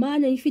heart and your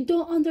mind. And if you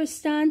don't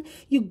understand,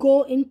 you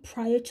go in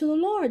prayer to the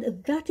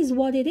Lord. That is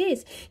what it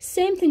is.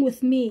 Same thing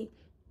with me,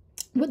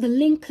 with the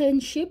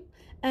Lincolnship,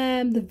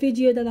 the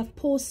video that I've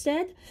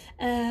posted.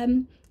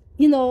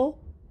 You know,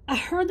 I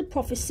heard the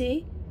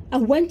prophecy. I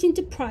went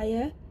into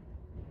prayer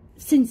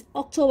since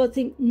October, I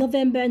think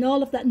November and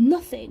all of that,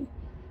 nothing.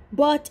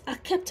 But I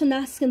kept on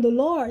asking the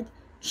Lord,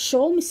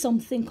 show me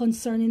something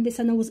concerning this,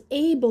 and I was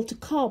able to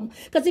come.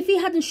 Because if he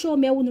hadn't shown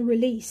me, I wouldn't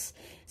release.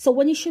 So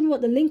when he showed me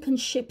what the Lincoln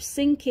ship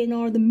sinking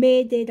or the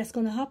Mayday that's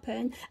going to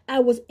happen, I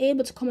was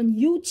able to come on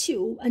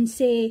YouTube and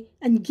say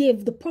and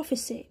give the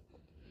prophecy.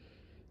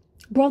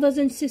 Brothers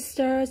and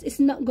sisters, it's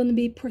not going to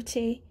be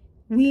pretty.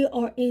 We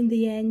are in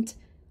the end.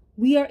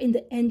 We are in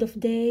the end of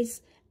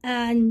days,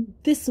 and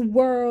this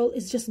world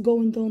is just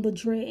going down the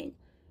drain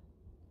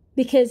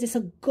because it's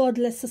a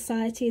godless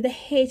society. They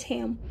hate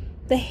him.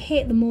 They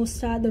hate the Most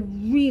High. They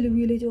really,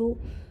 really do.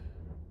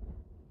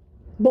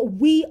 But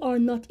we are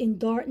not in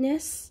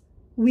darkness.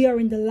 We are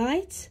in the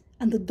light,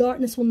 and the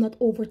darkness will not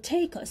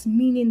overtake us,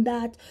 meaning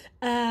that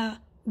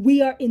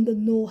we are in the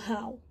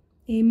know-how.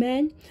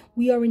 Amen.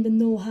 We are in the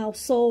know-how.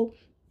 So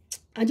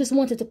I just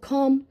wanted to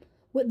come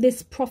with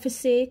this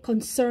prophecy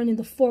concerning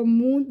the full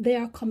moon. They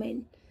are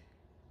coming.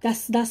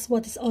 That's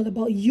what it's all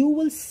about. You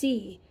will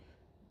see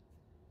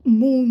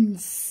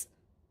moons.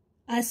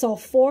 I saw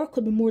 4,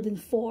 could be more than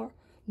 4.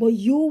 But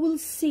you will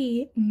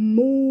see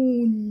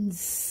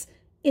moons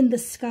in the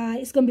sky.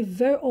 It's going to be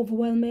very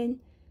overwhelming.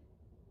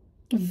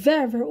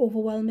 Very, very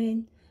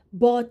overwhelming.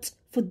 But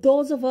for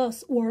those of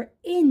us who are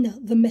in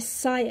the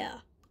Messiah,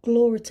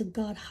 glory to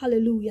God,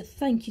 hallelujah,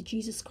 thank you,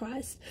 Jesus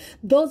Christ.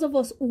 Those of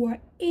us who are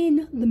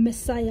in the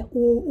Messiah,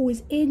 or who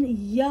is in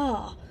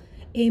YAH,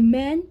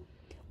 amen,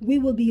 we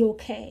will be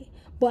okay.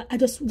 But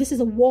this is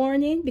a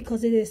warning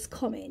because it is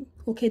coming.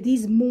 Okay,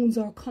 these moons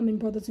are coming,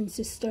 brothers and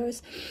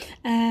sisters.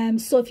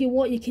 So if you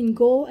want, you can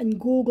go and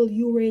Google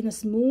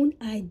Uranus moon.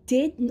 I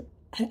did,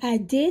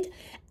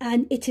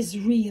 and it is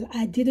real.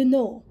 I didn't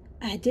know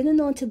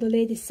until the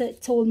lady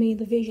told me in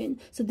the vision.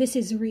 So this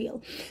is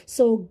real.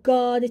 So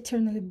God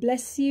eternally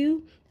bless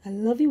you. I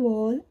love you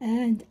all,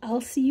 and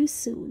I'll see you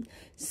soon,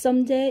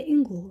 someday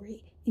in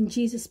glory. In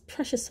Jesus'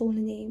 precious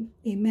holy name,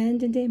 amen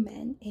and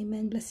amen.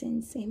 Amen.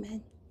 Blessings.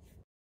 Amen.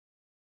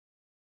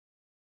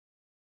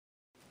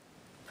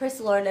 Praise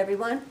the Lord,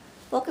 everyone.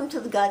 Welcome to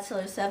the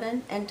Godzilla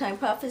 7 End Time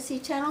Prophecy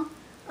channel.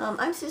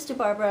 I'm Sister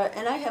Barbara,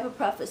 and I have a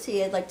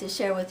prophecy I'd like to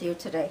share with you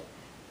today.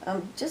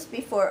 Just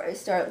before I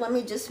start, let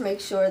me just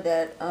make sure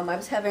that I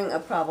was having a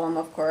problem,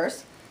 of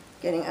course,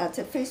 getting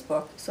onto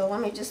Facebook. So let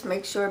me just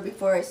make sure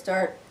before I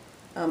start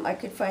I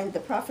could find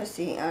the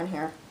prophecy on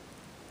here.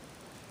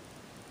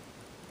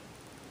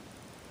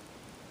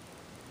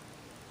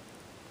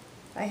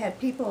 I had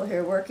people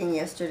here working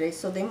yesterday,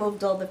 so they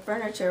moved all the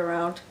furniture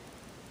around,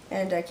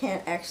 and I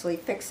can't actually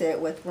fix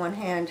it with one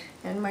hand,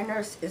 and my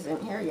nurse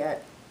isn't here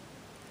yet.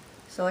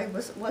 So I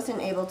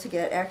wasn't able to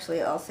get,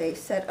 actually, I'll say,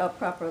 set up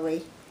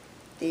properly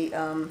the,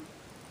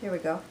 here we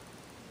go,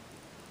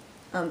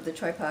 the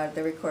tripod,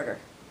 the recorder.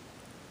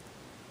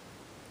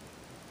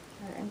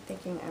 I'm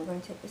thinking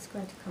it's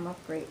going to come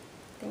up great.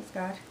 Thanks,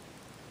 God.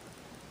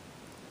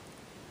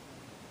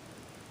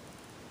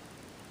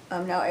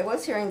 Now, I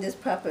was hearing this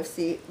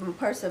prophecy,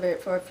 parts of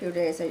it for a few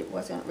days. I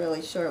wasn't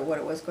really sure what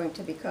it was going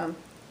to become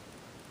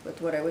with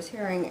what I was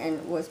hearing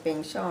and was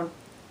being shown.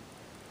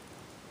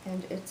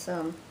 And it's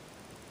not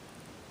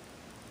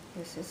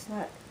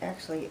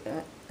actually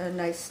a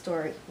nice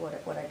story,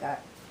 what I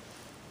got.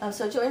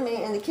 So join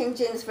me in the King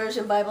James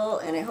Version Bible,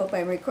 and I hope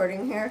I'm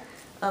recording here.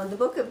 The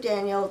book of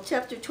Daniel,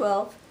 chapter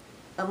 12,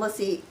 let's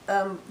see,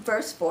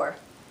 verse 4.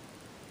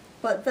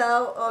 But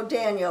thou, O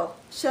Daniel,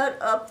 shut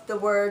up the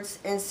words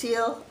and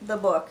seal the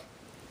book,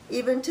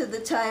 even to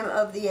the time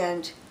of the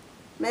end.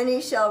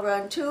 Many shall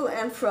run to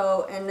and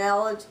fro, and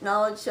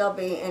knowledge shall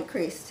be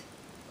increased.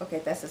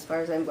 Okay, that's as far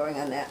as I'm going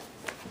on that.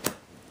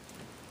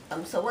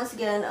 So once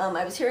again,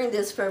 I was hearing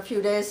this for a few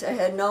days. I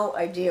had no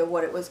idea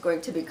what it was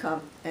going to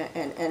become,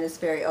 and it's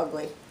very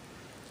ugly.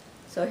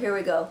 So here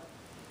we go.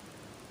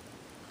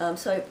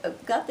 So I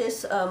got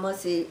this,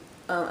 let's see,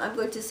 I'm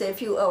going to say a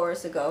few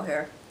hours ago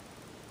here.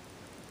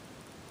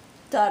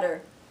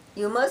 Daughter,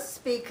 you must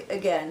speak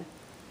again.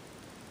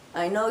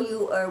 I know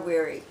you are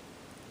weary.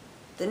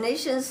 The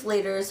nation's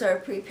leaders are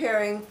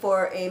preparing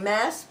for a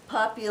mass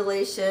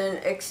population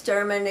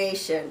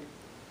extermination.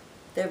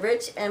 The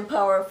rich and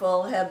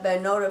powerful have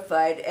been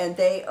notified, and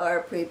they are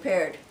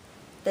prepared.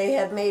 They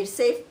have made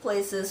safe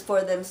places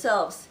for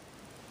themselves.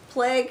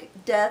 Plague,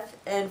 death,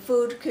 and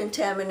food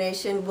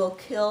contamination will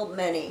kill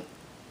many.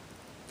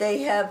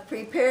 They have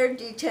prepared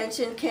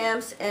detention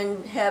camps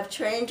and have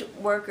trained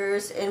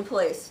workers in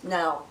place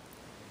now.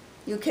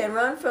 You can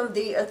run from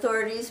the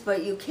authorities,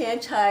 but you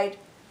can't hide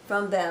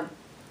from them.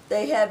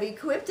 They have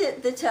equipped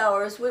the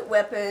towers with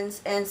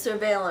weapons and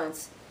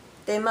surveillance.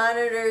 They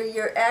monitor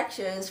your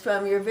actions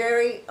from your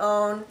very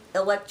own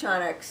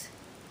electronics.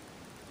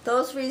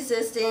 Those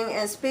resisting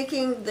and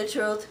speaking the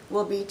truth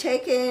will be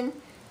taken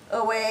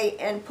away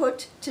and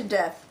put to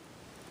death.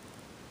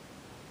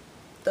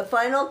 The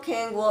final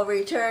king will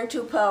return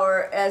to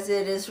power as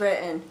it is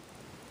written.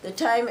 The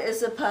time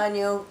is upon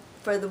you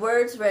for the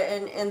words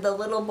written in the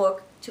little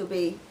book to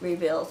be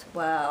revealed.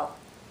 Wow.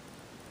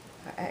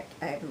 I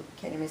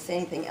can't even say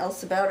anything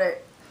else about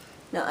it.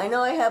 Now, I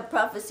know I have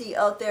prophecy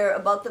out there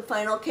about the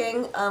final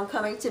king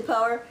coming to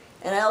power,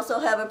 and I also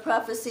have a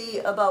prophecy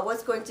about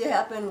what's going to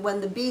happen when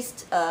the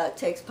beast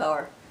takes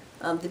power.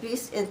 The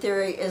beast, in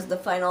theory, is the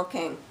final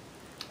king.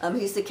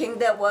 He's the king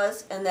that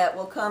was and that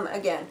will come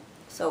again.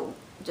 So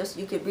just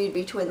you could read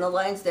between the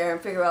lines there and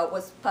figure out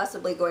what's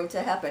possibly going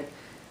to happen.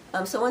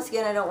 So once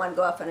again, I don't want to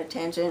go off on a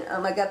tangent.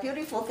 I got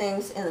beautiful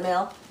things in the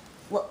mail.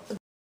 Well,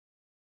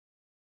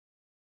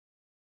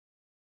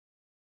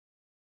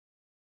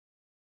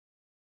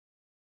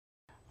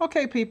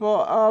 Okay,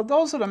 people,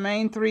 those are the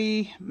main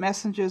three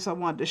messages I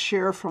wanted to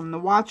share from the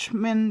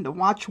watchmen, the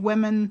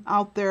watchwomen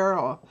out there,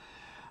 or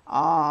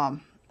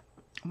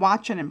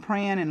watching and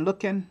praying and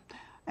looking.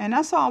 And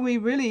that's all we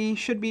really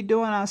should be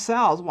doing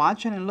ourselves,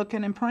 watching and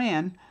looking and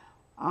praying.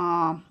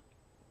 And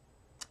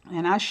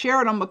I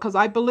shared them because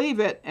I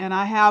believe it. And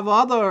I have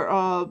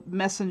other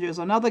messengers.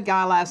 Another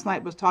guy last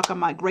night was talking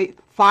about great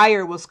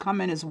fire was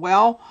coming as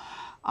well.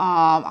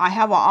 I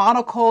have an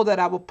article that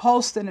I will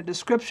post in the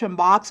description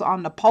box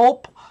on the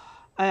Pope,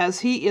 as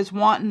he is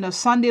wanting the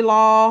Sunday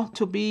law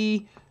to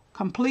be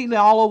completely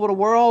all over the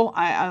world.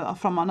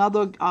 From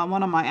another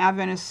one of my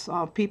Adventist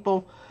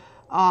people,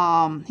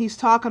 he's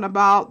talking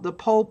about the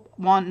Pope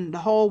wanting the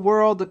whole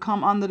world to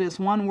come under this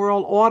one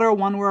world order,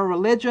 one world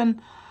religion.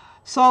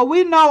 So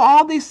we know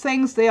all these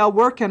things they are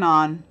working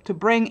on to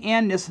bring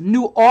in this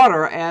new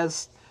order,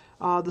 as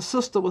the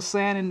sister was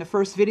saying in the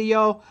first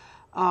video.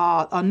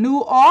 A new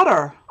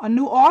order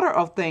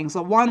of things,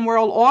 a one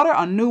world order,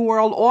 a new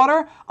world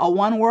order, a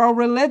one world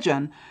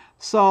religion.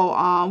 So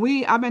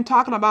I've been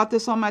talking about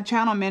this on my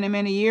channel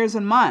many years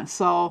and months.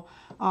 So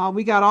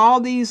we got all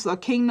these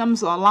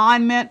kingdoms,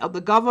 alignment of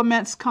the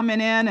governments coming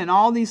in, and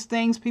all these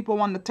things. People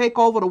want to take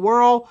over the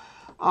world.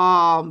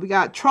 We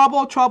got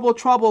trouble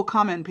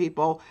coming,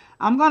 people.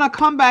 I'm going to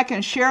come back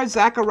and share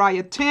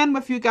Zechariah 10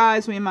 with you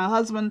guys, me and my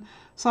husband,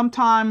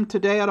 sometime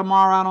today or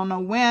tomorrow. I don't know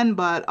when,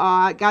 but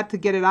I got to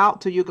get it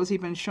out to you because he's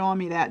been showing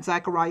me that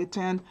Zechariah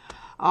 10.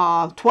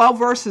 12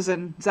 verses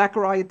in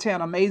Zechariah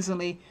 10,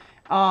 amazingly.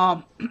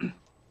 You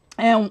know,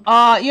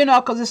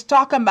 because it's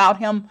talking about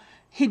him,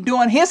 he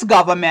doing his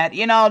government.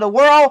 You know, the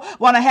world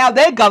want to have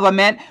their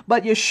government,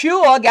 but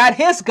Yeshua got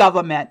his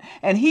government,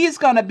 and he's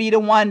going to be the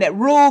one that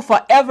rule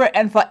forever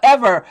and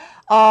forever.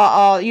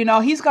 You know,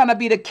 he's going to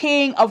be the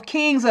King of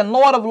kings and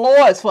Lord of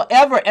lords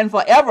forever and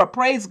forever.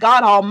 Praise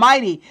God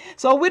Almighty.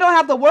 So we don't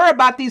have to worry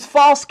about these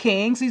false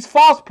kings, these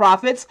false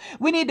prophets.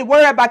 We need to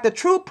worry about the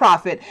true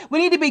prophet. We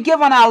need to be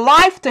giving our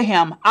life to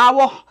him,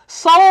 our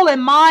soul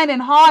and mind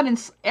and heart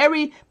and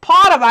every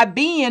part of our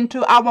being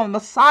to our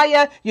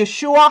Messiah,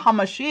 Yeshua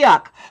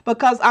HaMashiach.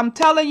 Because I'm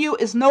telling you,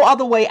 it's no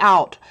other way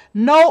out.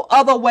 No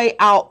other way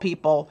out,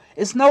 people.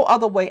 It's no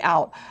other way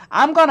out.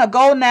 I'm going to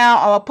go now.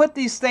 I'll put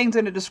these things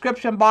in the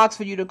description box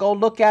for you to go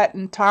look at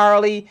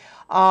entirely.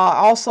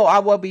 Also, I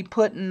will be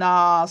putting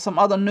some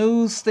other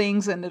news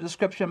things in the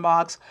description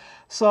box.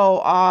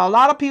 So a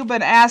lot of people have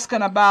been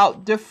asking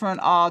about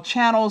different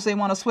channels they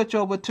want to switch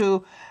over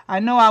to. I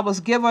know I was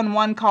given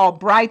one called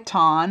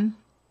Brighton,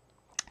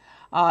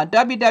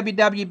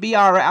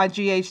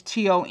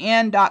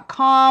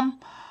 www.brighton.com,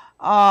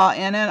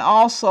 and then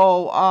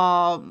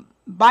also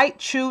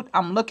BiteChute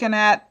I'm looking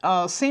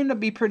at. Seem to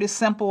be pretty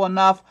simple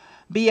enough,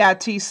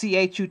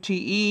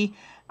 BITCHUTE.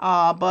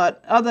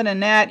 But other than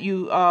that,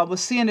 you will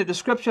see in the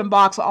description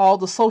box all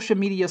the social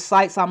media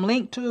sites I'm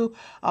linked to,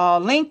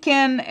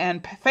 LinkedIn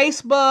and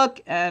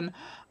Facebook, and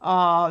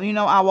you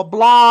know, our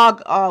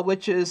blog,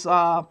 which is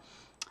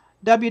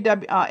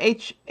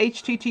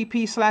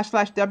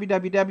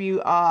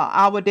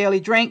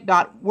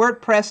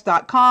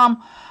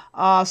http://www.ourdailydrink.wordpress.com.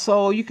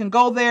 So you can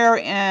go there,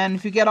 and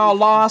if you get all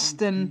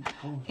lost and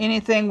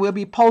anything, we'll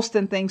be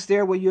posting things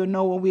there where you'll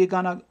know when we're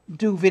going to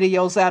do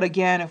videos out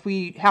again. If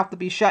we have to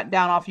be shut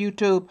down off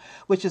YouTube,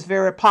 which is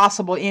very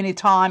possible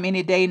anytime,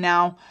 any day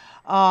now.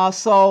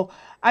 So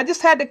I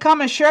just had to come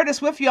and share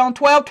this with you on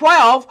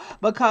 12/12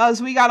 because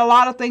we got a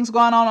lot of things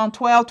going on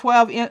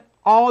 12/12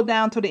 all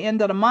down to the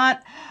end of the month.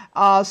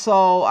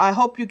 So I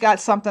hope you got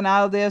something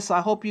out of this.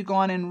 I hope you're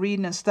going and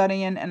reading and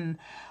studying and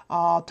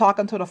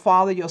talking to the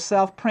Father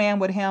yourself, praying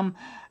with him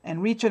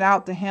and reaching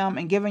out to him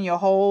and giving your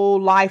whole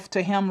life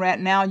to him right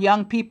now.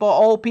 Young people,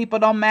 old people,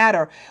 don't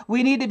matter.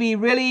 We need to be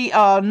really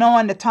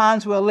knowing the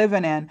times we're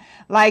living in.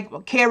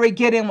 Like Carrie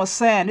Gideon was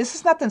saying, this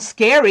is nothing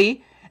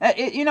scary.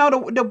 You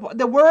know,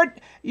 the word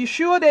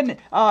Yeshua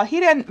he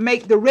didn't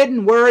make the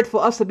written word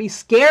for us to be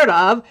scared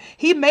of.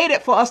 He made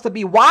it for us to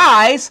be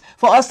wise,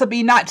 for us to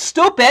be not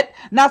stupid,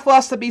 not for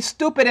us to be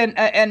stupid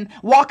and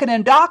walking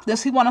in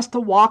darkness. He wants us to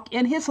walk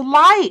in his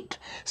light.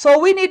 So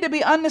we need to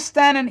be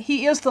understanding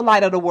he is the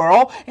light of the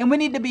world, and we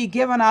need to be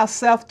giving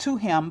ourselves to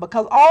him,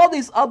 because all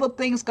these other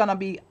things gonna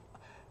be,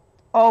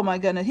 oh my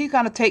goodness, he's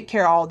gonna take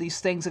care of all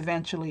these things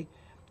eventually.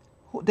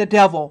 The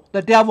devil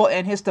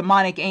and his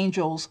demonic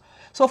angels.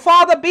 So,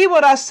 Father, be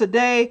with us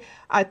today.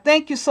 I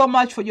thank you so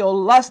much for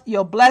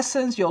your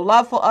blessings, your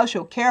love for us,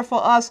 your care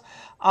for us.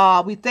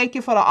 We thank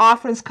you for the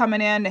offerings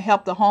coming in to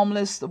help the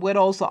homeless, the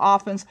widows, the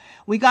orphans.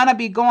 We're going to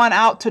be going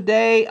out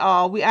today.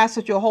 We ask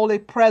that your holy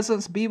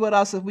presence be with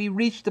us as we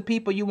reach the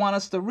people you want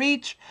us to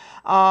reach.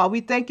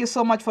 We thank you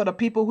so much for the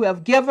people who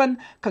have given,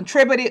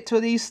 contributed to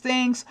these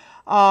things.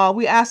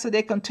 We ask that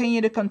they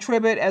continue to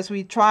contribute as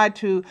we try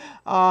to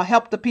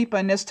help the people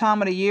in this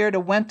time of the year, the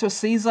winter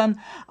season.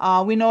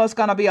 We know it's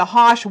going to be a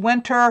harsh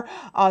winter.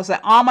 It's an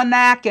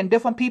almanac, and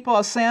different people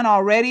are saying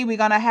already we're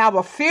going to have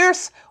a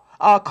fierce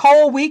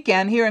cold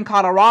weekend here in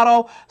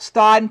Colorado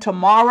starting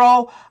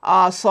tomorrow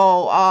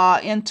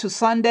into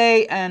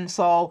Sunday, and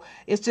so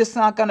it's just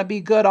not going to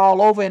be good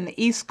all over in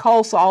the East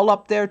Coast, all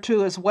up there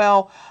too as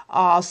well.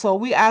 So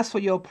we ask for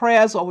your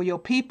prayers over your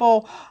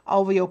people,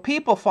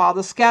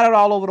 Father, scattered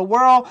all over the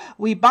world.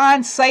 We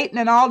bind Satan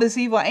and all his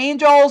evil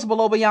angels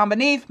below, beyond,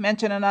 beneath,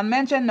 mentioned and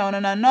unmentioned, known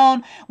and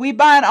unknown. We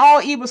bind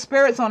all evil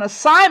spirits on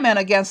assignment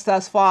against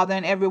us, Father,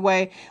 in every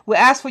way. We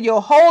ask for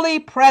your holy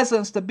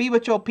presence to be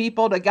with your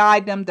people, to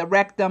guide them,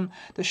 direct them,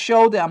 to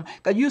show them.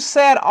 Because you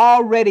said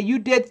already, you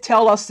did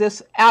tell us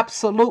this,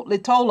 absolutely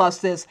told us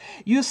this.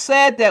 You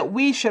said that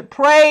we should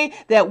pray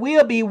that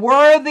we'll be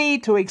worthy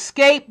to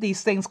escape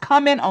these things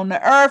coming on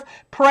the earth.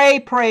 Pray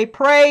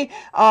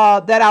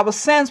that our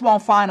sins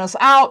won't find us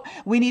out.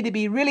 We need to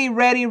be really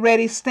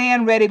ready,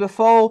 stand ready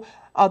before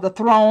the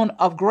throne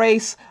of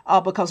grace,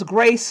 because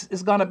grace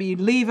is going to be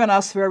leaving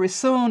us very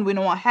soon. We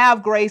don't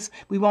have grace.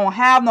 We won't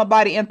have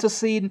nobody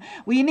interceding.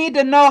 We need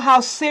to know how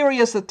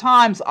serious the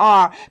times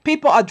are.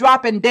 People are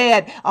dropping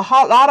dead. A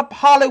lot of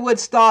Hollywood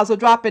stars are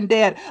dropping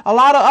dead. A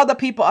lot of other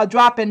people are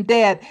dropping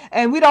dead.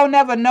 And we don't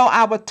never know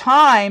our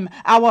time,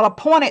 our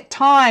appointed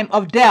time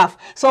of death.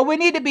 So we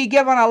need to be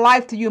giving our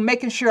life to you,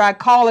 making sure our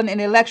calling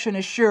and election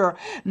is sure,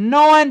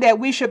 knowing that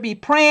we should be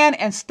praying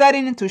and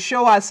studying to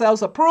show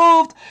ourselves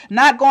approved,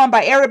 not going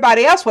by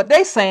everybody else what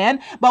they saying,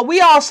 but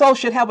we also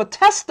should have a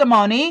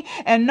testimony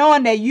and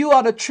knowing that you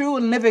are the true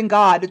and living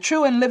God, the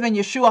true and living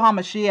Yeshua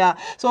HaMashiach.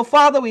 So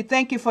Father, we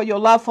thank you for your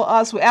love for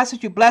us. We ask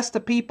that you bless the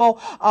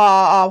people,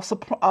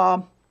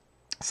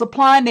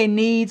 supplying their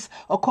needs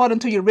according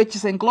to your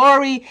riches and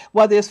glory,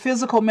 whether it's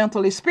physical,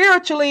 mentally,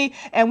 spiritually.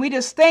 And we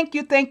just thank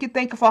you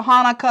for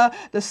Hanukkah,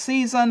 the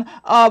season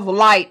of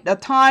light, the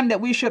time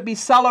that we should be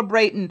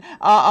celebrating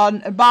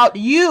about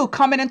you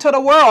coming into the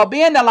world,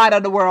 being the light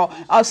of the world,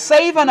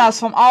 saving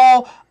us from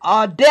all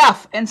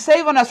death and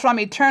saving us from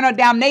eternal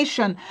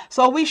damnation.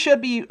 So we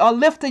should be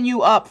lifting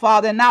you up,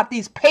 Father, not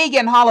these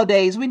pagan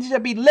holidays. We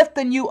should be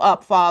lifting you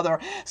up, Father.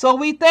 So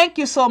we thank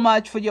you so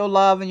much for your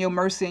love and your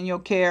mercy and your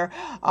care.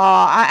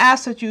 I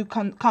ask that you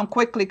come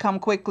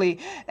quickly.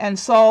 And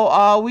so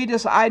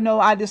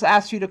I just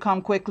ask you to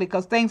come quickly,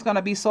 because things going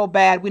to be so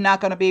bad. We're not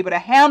going to be able to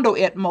handle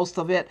it, most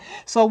of it.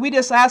 So we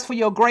just ask for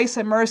your grace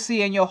and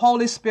mercy and your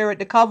Holy Spirit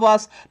to cover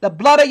us, the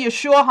blood of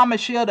Yeshua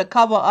HaMashiach to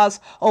cover us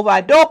over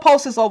our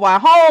doorposts, over our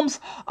homes,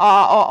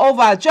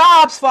 over our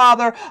jobs,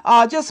 Father,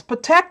 just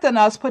protecting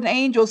us, putting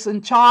angels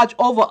in charge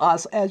over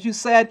us. As you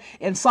said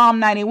in Psalm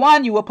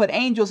 91, you will put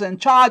angels in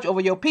charge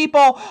over your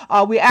people.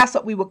 We ask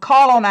that we would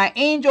call on our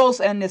angels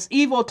in this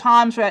evil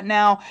times right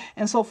now.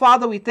 And so,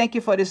 Father, we thank you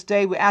for this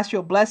day. We ask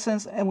your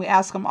blessings, and we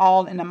ask them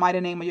all in the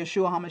mighty name of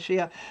Yeshua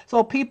HaMashiach.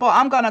 So, people,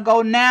 I'm going to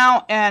go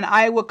now, and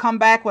I will come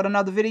back with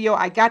another video.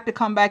 I got to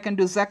come back and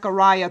do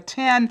Zechariah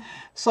 10.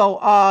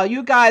 So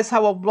you guys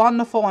have a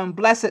wonderful and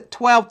blessed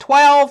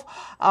 12/12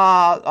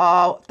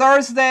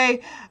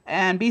 Thursday,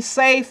 and be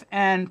safe,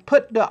 and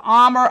put the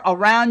armor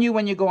around you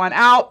when you're going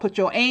out. Put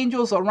your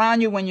angels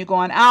around you when you're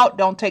going out.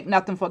 Don't take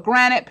nothing for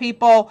granted,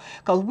 people,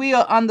 because we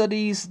are under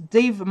these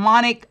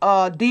demonic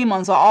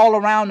demons are all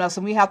around us,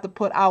 and we have to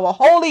put our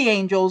holy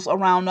angels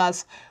around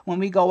us when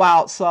we go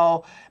out.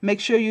 So make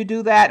sure you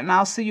do that, and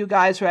I'll see you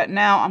guys right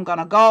now. I'm going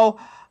to go.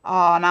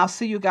 And I'll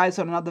see you guys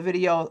on another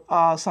video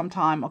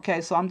sometime.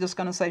 Okay, so I'm just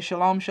going to say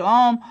shalom,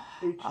 shalom.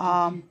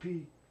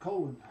 HTTP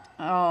colon.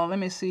 Oh, let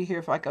me see here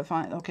if I can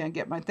find. Okay,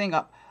 get my thing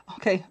up.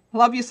 Okay,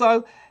 love you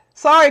so.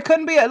 Sorry,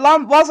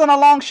 wasn't a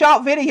long,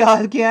 short video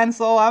again.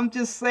 So I'm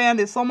just saying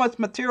there's so much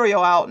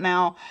material out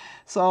now.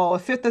 So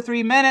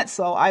 53 minutes.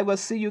 So I will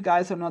see you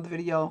guys on another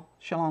video.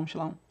 Shalom,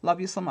 shalom. Love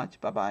you so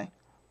much. Bye-bye.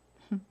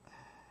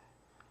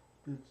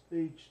 It's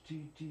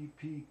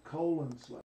HTTP colon /